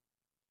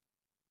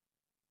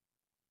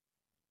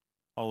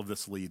 All of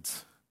this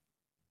leads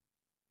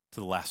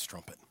to the last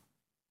trumpet.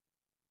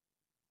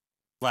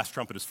 The last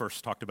trumpet is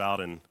first talked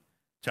about in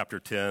chapter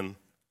 10.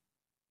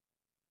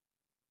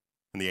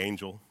 And the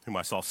angel whom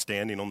I saw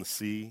standing on the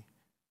sea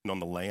and on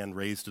the land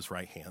raised his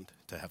right hand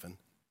to heaven.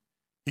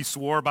 He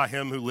swore by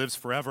him who lives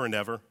forever and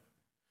ever,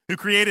 who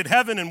created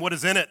heaven and what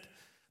is in it,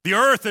 the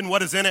earth and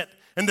what is in it,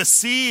 and the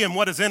sea and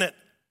what is in it,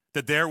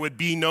 that there would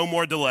be no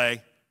more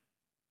delay,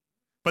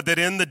 but that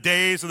in the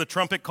days of the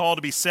trumpet call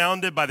to be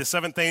sounded by the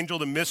seventh angel,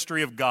 the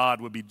mystery of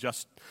God would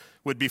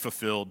be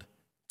fulfilled,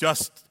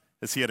 just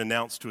as he had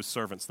announced to his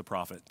servants, the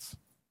prophets.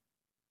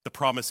 The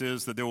promise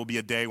is that there will be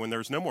a day when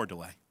there is no more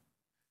delay,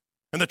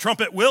 and the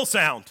trumpet will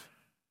sound.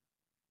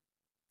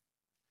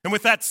 And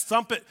with that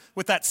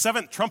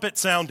seventh trumpet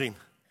sounding,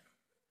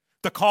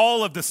 the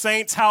call of the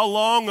saints, how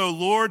long, O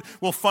Lord,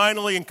 will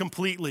finally and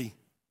completely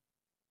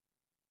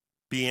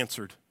be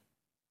answered.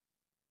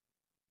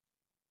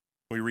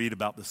 We read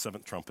about the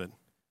seventh trumpet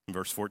in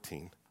verse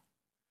 14.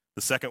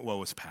 The second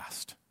woe is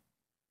past.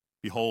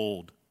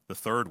 Behold, the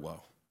third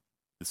woe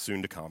is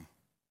soon to come.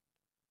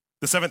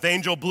 The seventh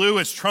angel blew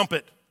his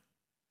trumpet,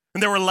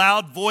 and there were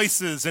loud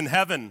voices in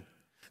heaven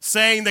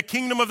saying, the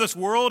kingdom of this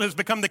world has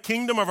become the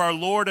kingdom of our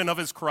Lord and of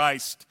his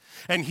Christ,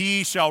 and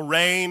he shall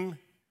reign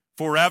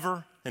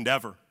forever and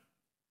ever.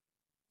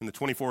 And the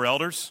 24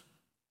 elders,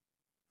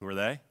 who are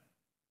they?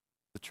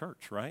 The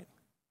church, right?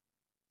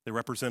 They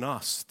represent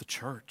us, the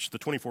church, the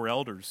 24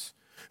 elders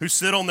who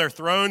sit on their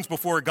thrones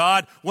before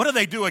God. What do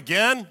they do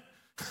again?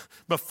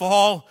 But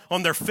fall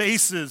on their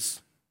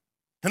faces.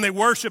 And they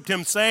worshiped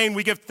him, saying,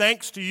 we give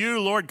thanks to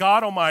you, Lord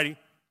God Almighty,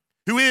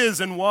 who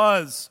is and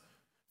was.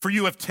 For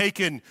you have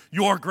taken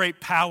your great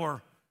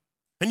power,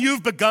 and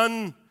you've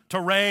begun to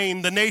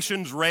reign. The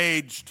nations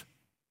raged,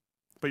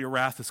 but your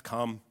wrath has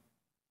come.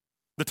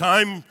 The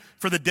time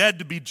for the dead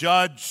to be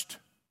judged,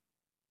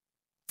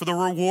 for the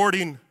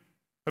rewarding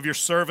of your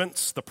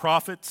servants, the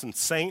prophets and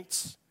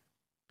saints,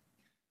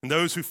 and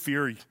those who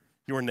fear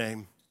your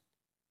name,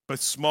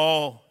 both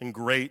small and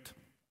great,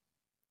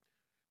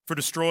 for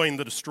destroying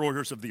the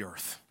destroyers of the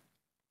earth.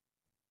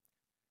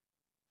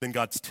 Then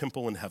God's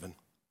temple in heaven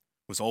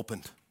was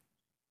opened,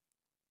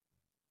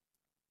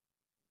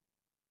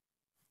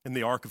 and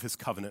the ark of his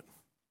covenant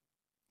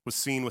was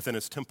seen within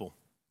his temple.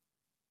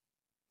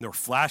 There were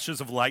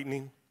flashes of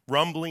lightning,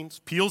 rumblings,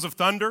 peals of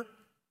thunder,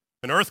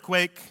 an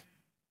earthquake,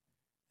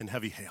 and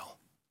heavy hail.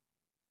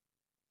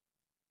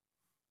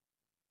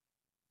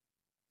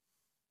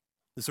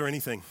 Is there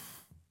anything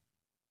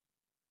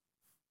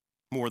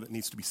more that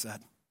needs to be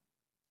said?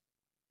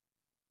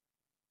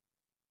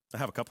 I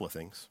have a couple of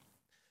things.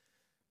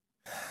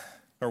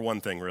 Or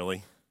one thing,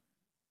 really.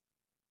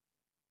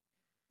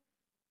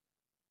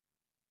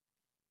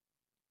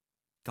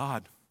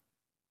 God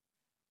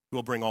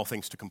will bring all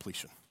things to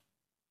completion.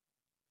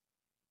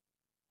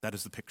 That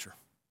is the picture.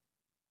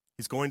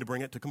 He's going to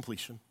bring it to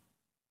completion.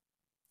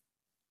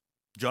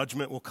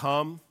 Judgment will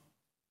come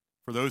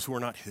for those who are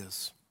not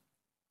his.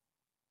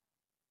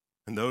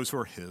 And those who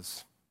are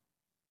his,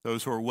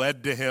 those who are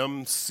wed to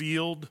him,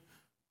 sealed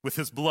with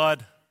his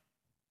blood,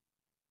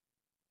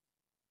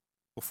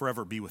 will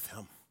forever be with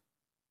him.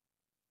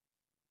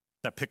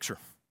 That picture,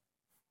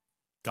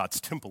 God's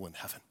temple in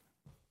heaven,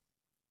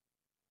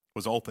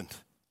 was opened.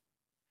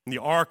 And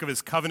the ark of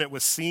his covenant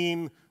was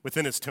seen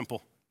within his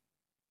temple.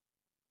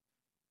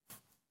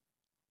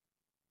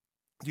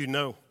 Do you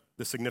know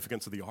the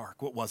significance of the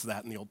ark? What was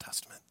that in the Old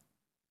Testament?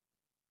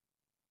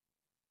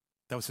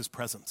 That was his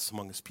presence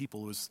among his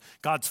people. It was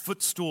God's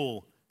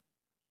footstool.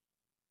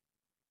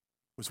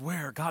 It was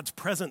where God's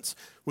presence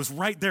was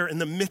right there in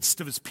the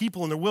midst of his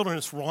people in their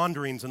wilderness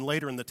wanderings and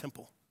later in the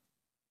temple.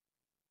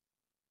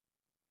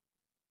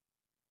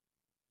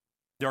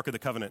 The Ark of the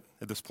Covenant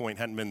at this point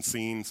hadn't been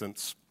seen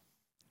since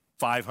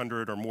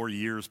 500 or more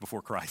years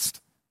before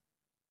Christ.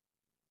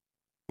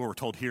 We're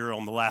told here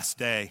on the last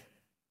day,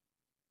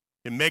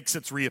 it makes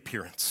its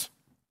reappearance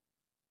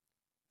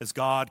as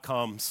God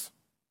comes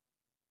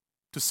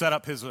to set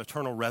up his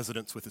eternal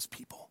residence with his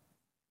people,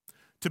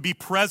 to be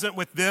present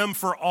with them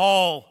for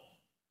all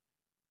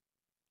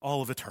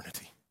of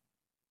eternity.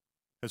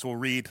 As we'll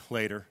read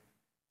later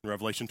in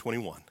Revelation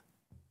 21,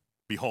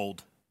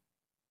 behold,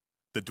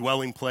 the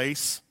dwelling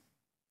place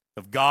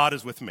of God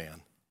is with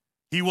man.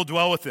 He will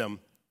dwell with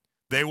them.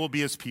 They will be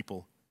his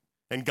people,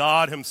 and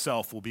God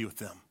himself will be with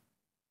them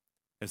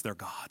as their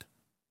God.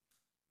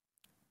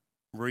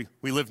 We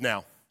live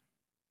now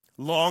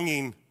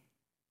longing,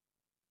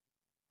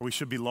 or we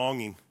should be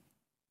longing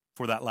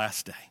for that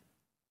last day.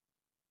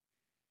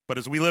 But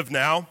as we live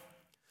now,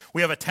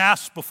 we have a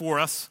task before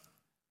us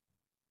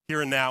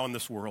here and now in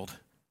this world.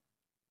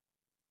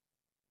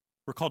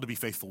 We're called to be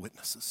faithful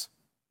witnesses.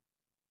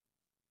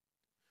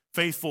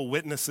 Faithful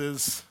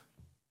witnesses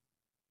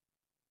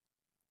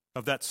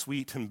of that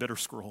sweet and bitter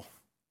scroll.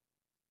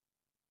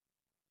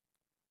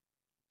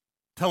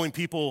 Telling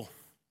people,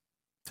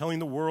 telling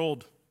the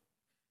world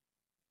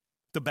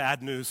the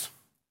bad news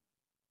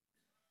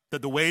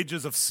that the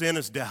wages of sin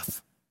is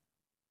death,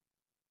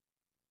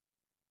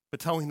 but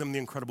telling them the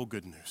incredible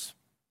good news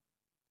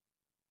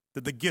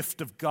that the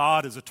gift of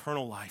God is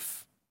eternal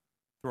life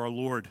through our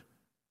Lord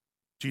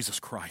Jesus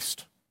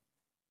Christ.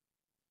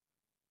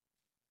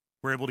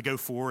 We're able to go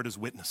forward as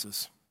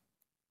witnesses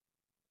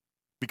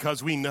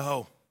because we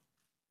know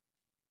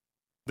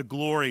the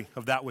glory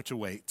of that which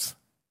awaits.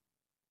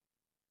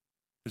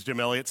 As Jim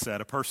Elliot said,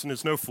 a person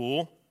is no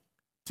fool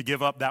to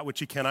give up that which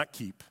he cannot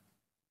keep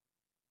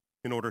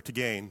in order to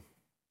gain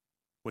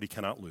what he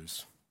cannot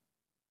lose.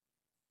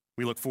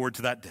 We look forward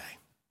to that day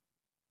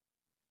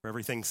where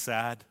everything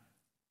sad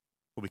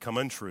will become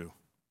untrue.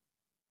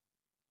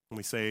 And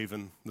we say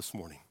even this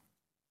morning,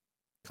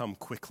 come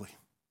quickly,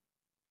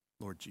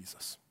 Lord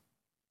Jesus.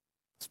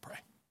 Let's pray.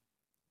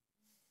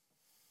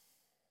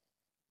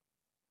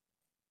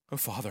 Oh,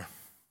 Father,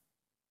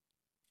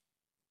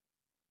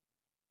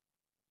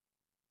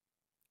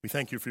 we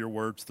thank you for your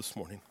words this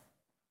morning.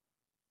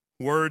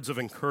 Words of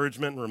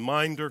encouragement and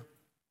reminder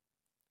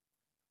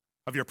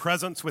of your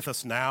presence with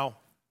us now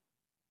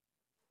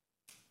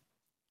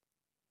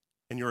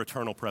and your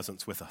eternal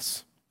presence with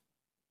us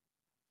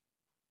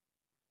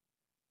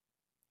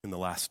in the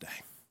last day.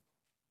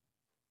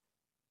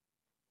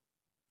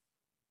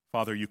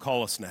 Father, you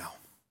call us now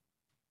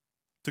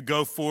to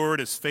go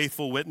forward as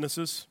faithful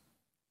witnesses.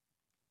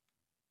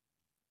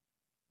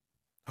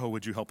 Oh,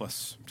 would you help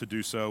us to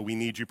do so? We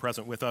need you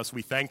present with us.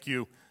 We thank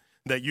you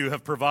that you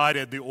have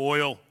provided the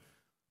oil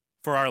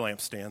for our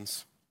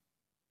lampstands.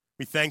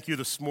 We thank you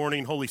this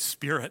morning, Holy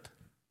Spirit,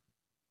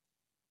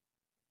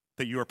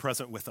 that you are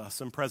present with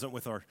us and present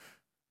with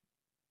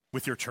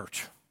your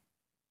church.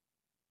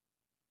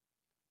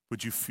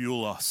 Would you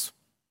fuel us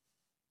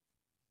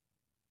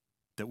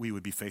that we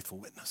would be faithful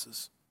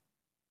witnesses?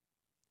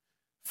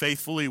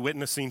 Faithfully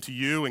witnessing to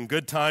you in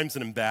good times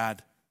and in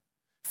bad.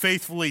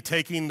 Faithfully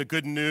taking the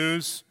good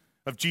news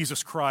of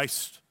Jesus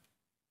Christ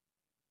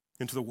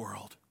into the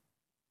world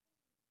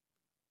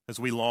as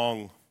we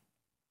long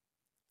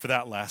for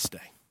that last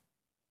day.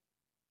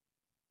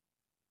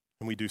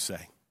 And we do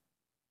say,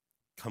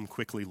 Come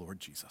quickly, Lord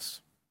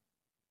Jesus.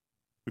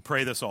 We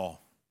pray this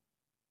all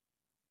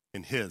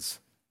in his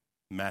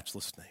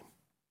matchless name.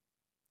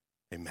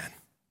 Amen.